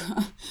 так,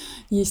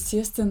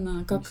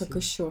 естественно, как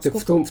еще? Так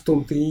в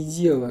том-то и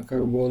дело,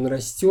 он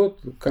растет,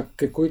 как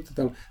какой-то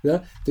там,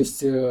 да, то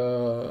есть,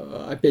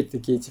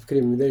 опять-таки, эти в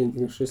Кремле,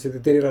 да, что если ты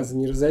 3 раза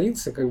не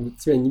разорился,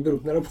 тебя не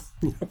берут на работу,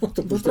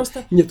 потому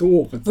что нет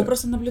опыта. Вы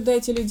просто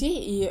наблюдаете людей,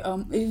 и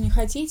или не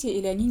хотите,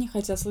 или они не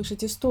хотят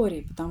слышать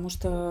истории, потому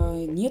что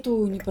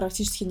нету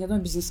практически ни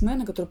одного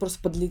бизнесмена, который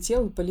просто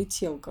подлетел и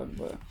полетел,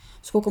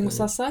 Сколько мы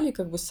сосали,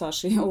 с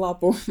Сашей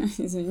лапу,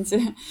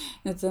 извините.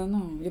 Это,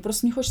 мне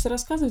просто не хочется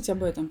рассказывать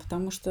об этом,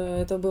 потому что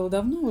это было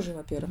давно уже,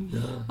 во-первых,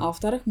 а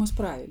во-вторых, мы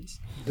справились.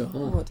 Да.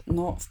 Вот.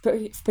 Но,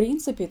 в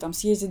принципе,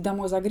 съездить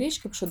домой за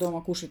гречкой, потому что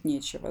дома кушать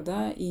нечего,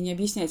 да, и не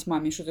объяснять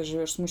маме, что ты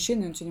живешь с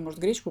мужчиной, он тебе не может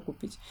гречку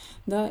купить,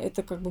 да,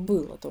 это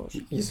было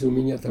тоже. Если у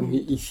меня там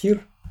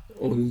эфир,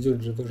 он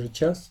идет же тоже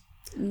час,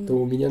 то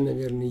у меня,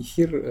 наверное,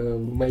 эфир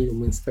в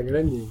моем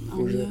инстаграме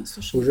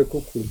уже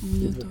ку-ку.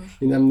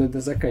 И нам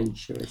надо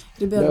заканчивать.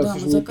 Ребят, да,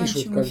 мы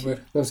заканчиваем пишут,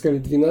 нам сказали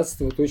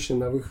 12-го точно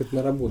на выход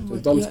на работу.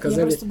 Вот. Вам я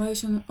просто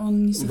боюсь,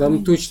 он не сохранится.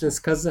 Вам точно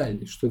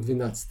сказали, что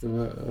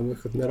 12-го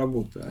выход на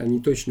работу, а не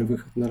точно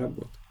выход на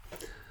работу.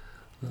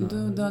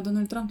 Да,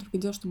 Дональд Трамп только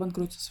делал, что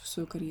банкротился в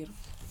свою карьеру.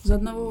 За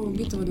одного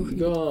убитого 2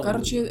 убитых.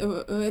 Короче,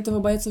 этого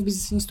бояться в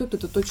бизнесе не стоит,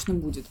 это точно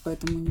будет,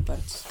 поэтому не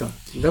парьтесь. Так,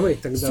 давай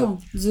тогда все,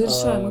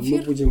 завершаем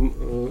эфир.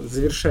 Мы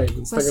завершаем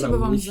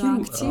инстаграмный эфир. Спасибо вам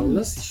за активность. А у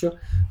нас еще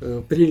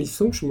прелесть в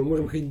том, что мы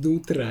можем хоть до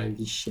утра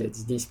вещать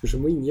здесь, потому что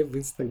мы не в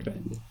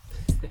инстаграме.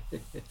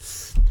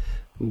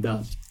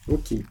 Да,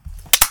 окей.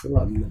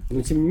 Ладно.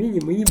 Но тем не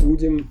менее мы не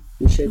будем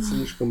вещать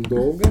слишком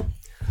долго.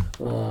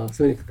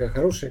 Смотри, какая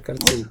хорошая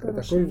картинка.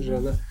 Такой же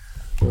она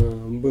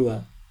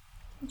была.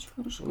 Очень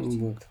хорошая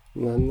картинка. Вот.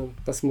 Ладно,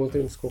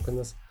 посмотрим, сколько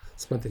нас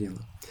смотрело.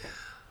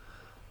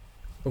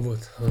 Вот.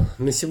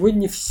 На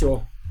сегодня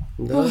все.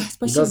 Да?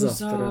 Спасибо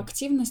за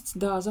активность.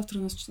 Да, завтра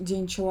у нас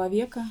День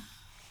человека.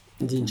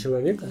 День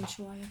человека? День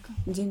человека.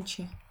 День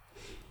Че.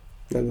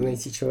 Надо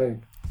найти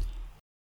человека.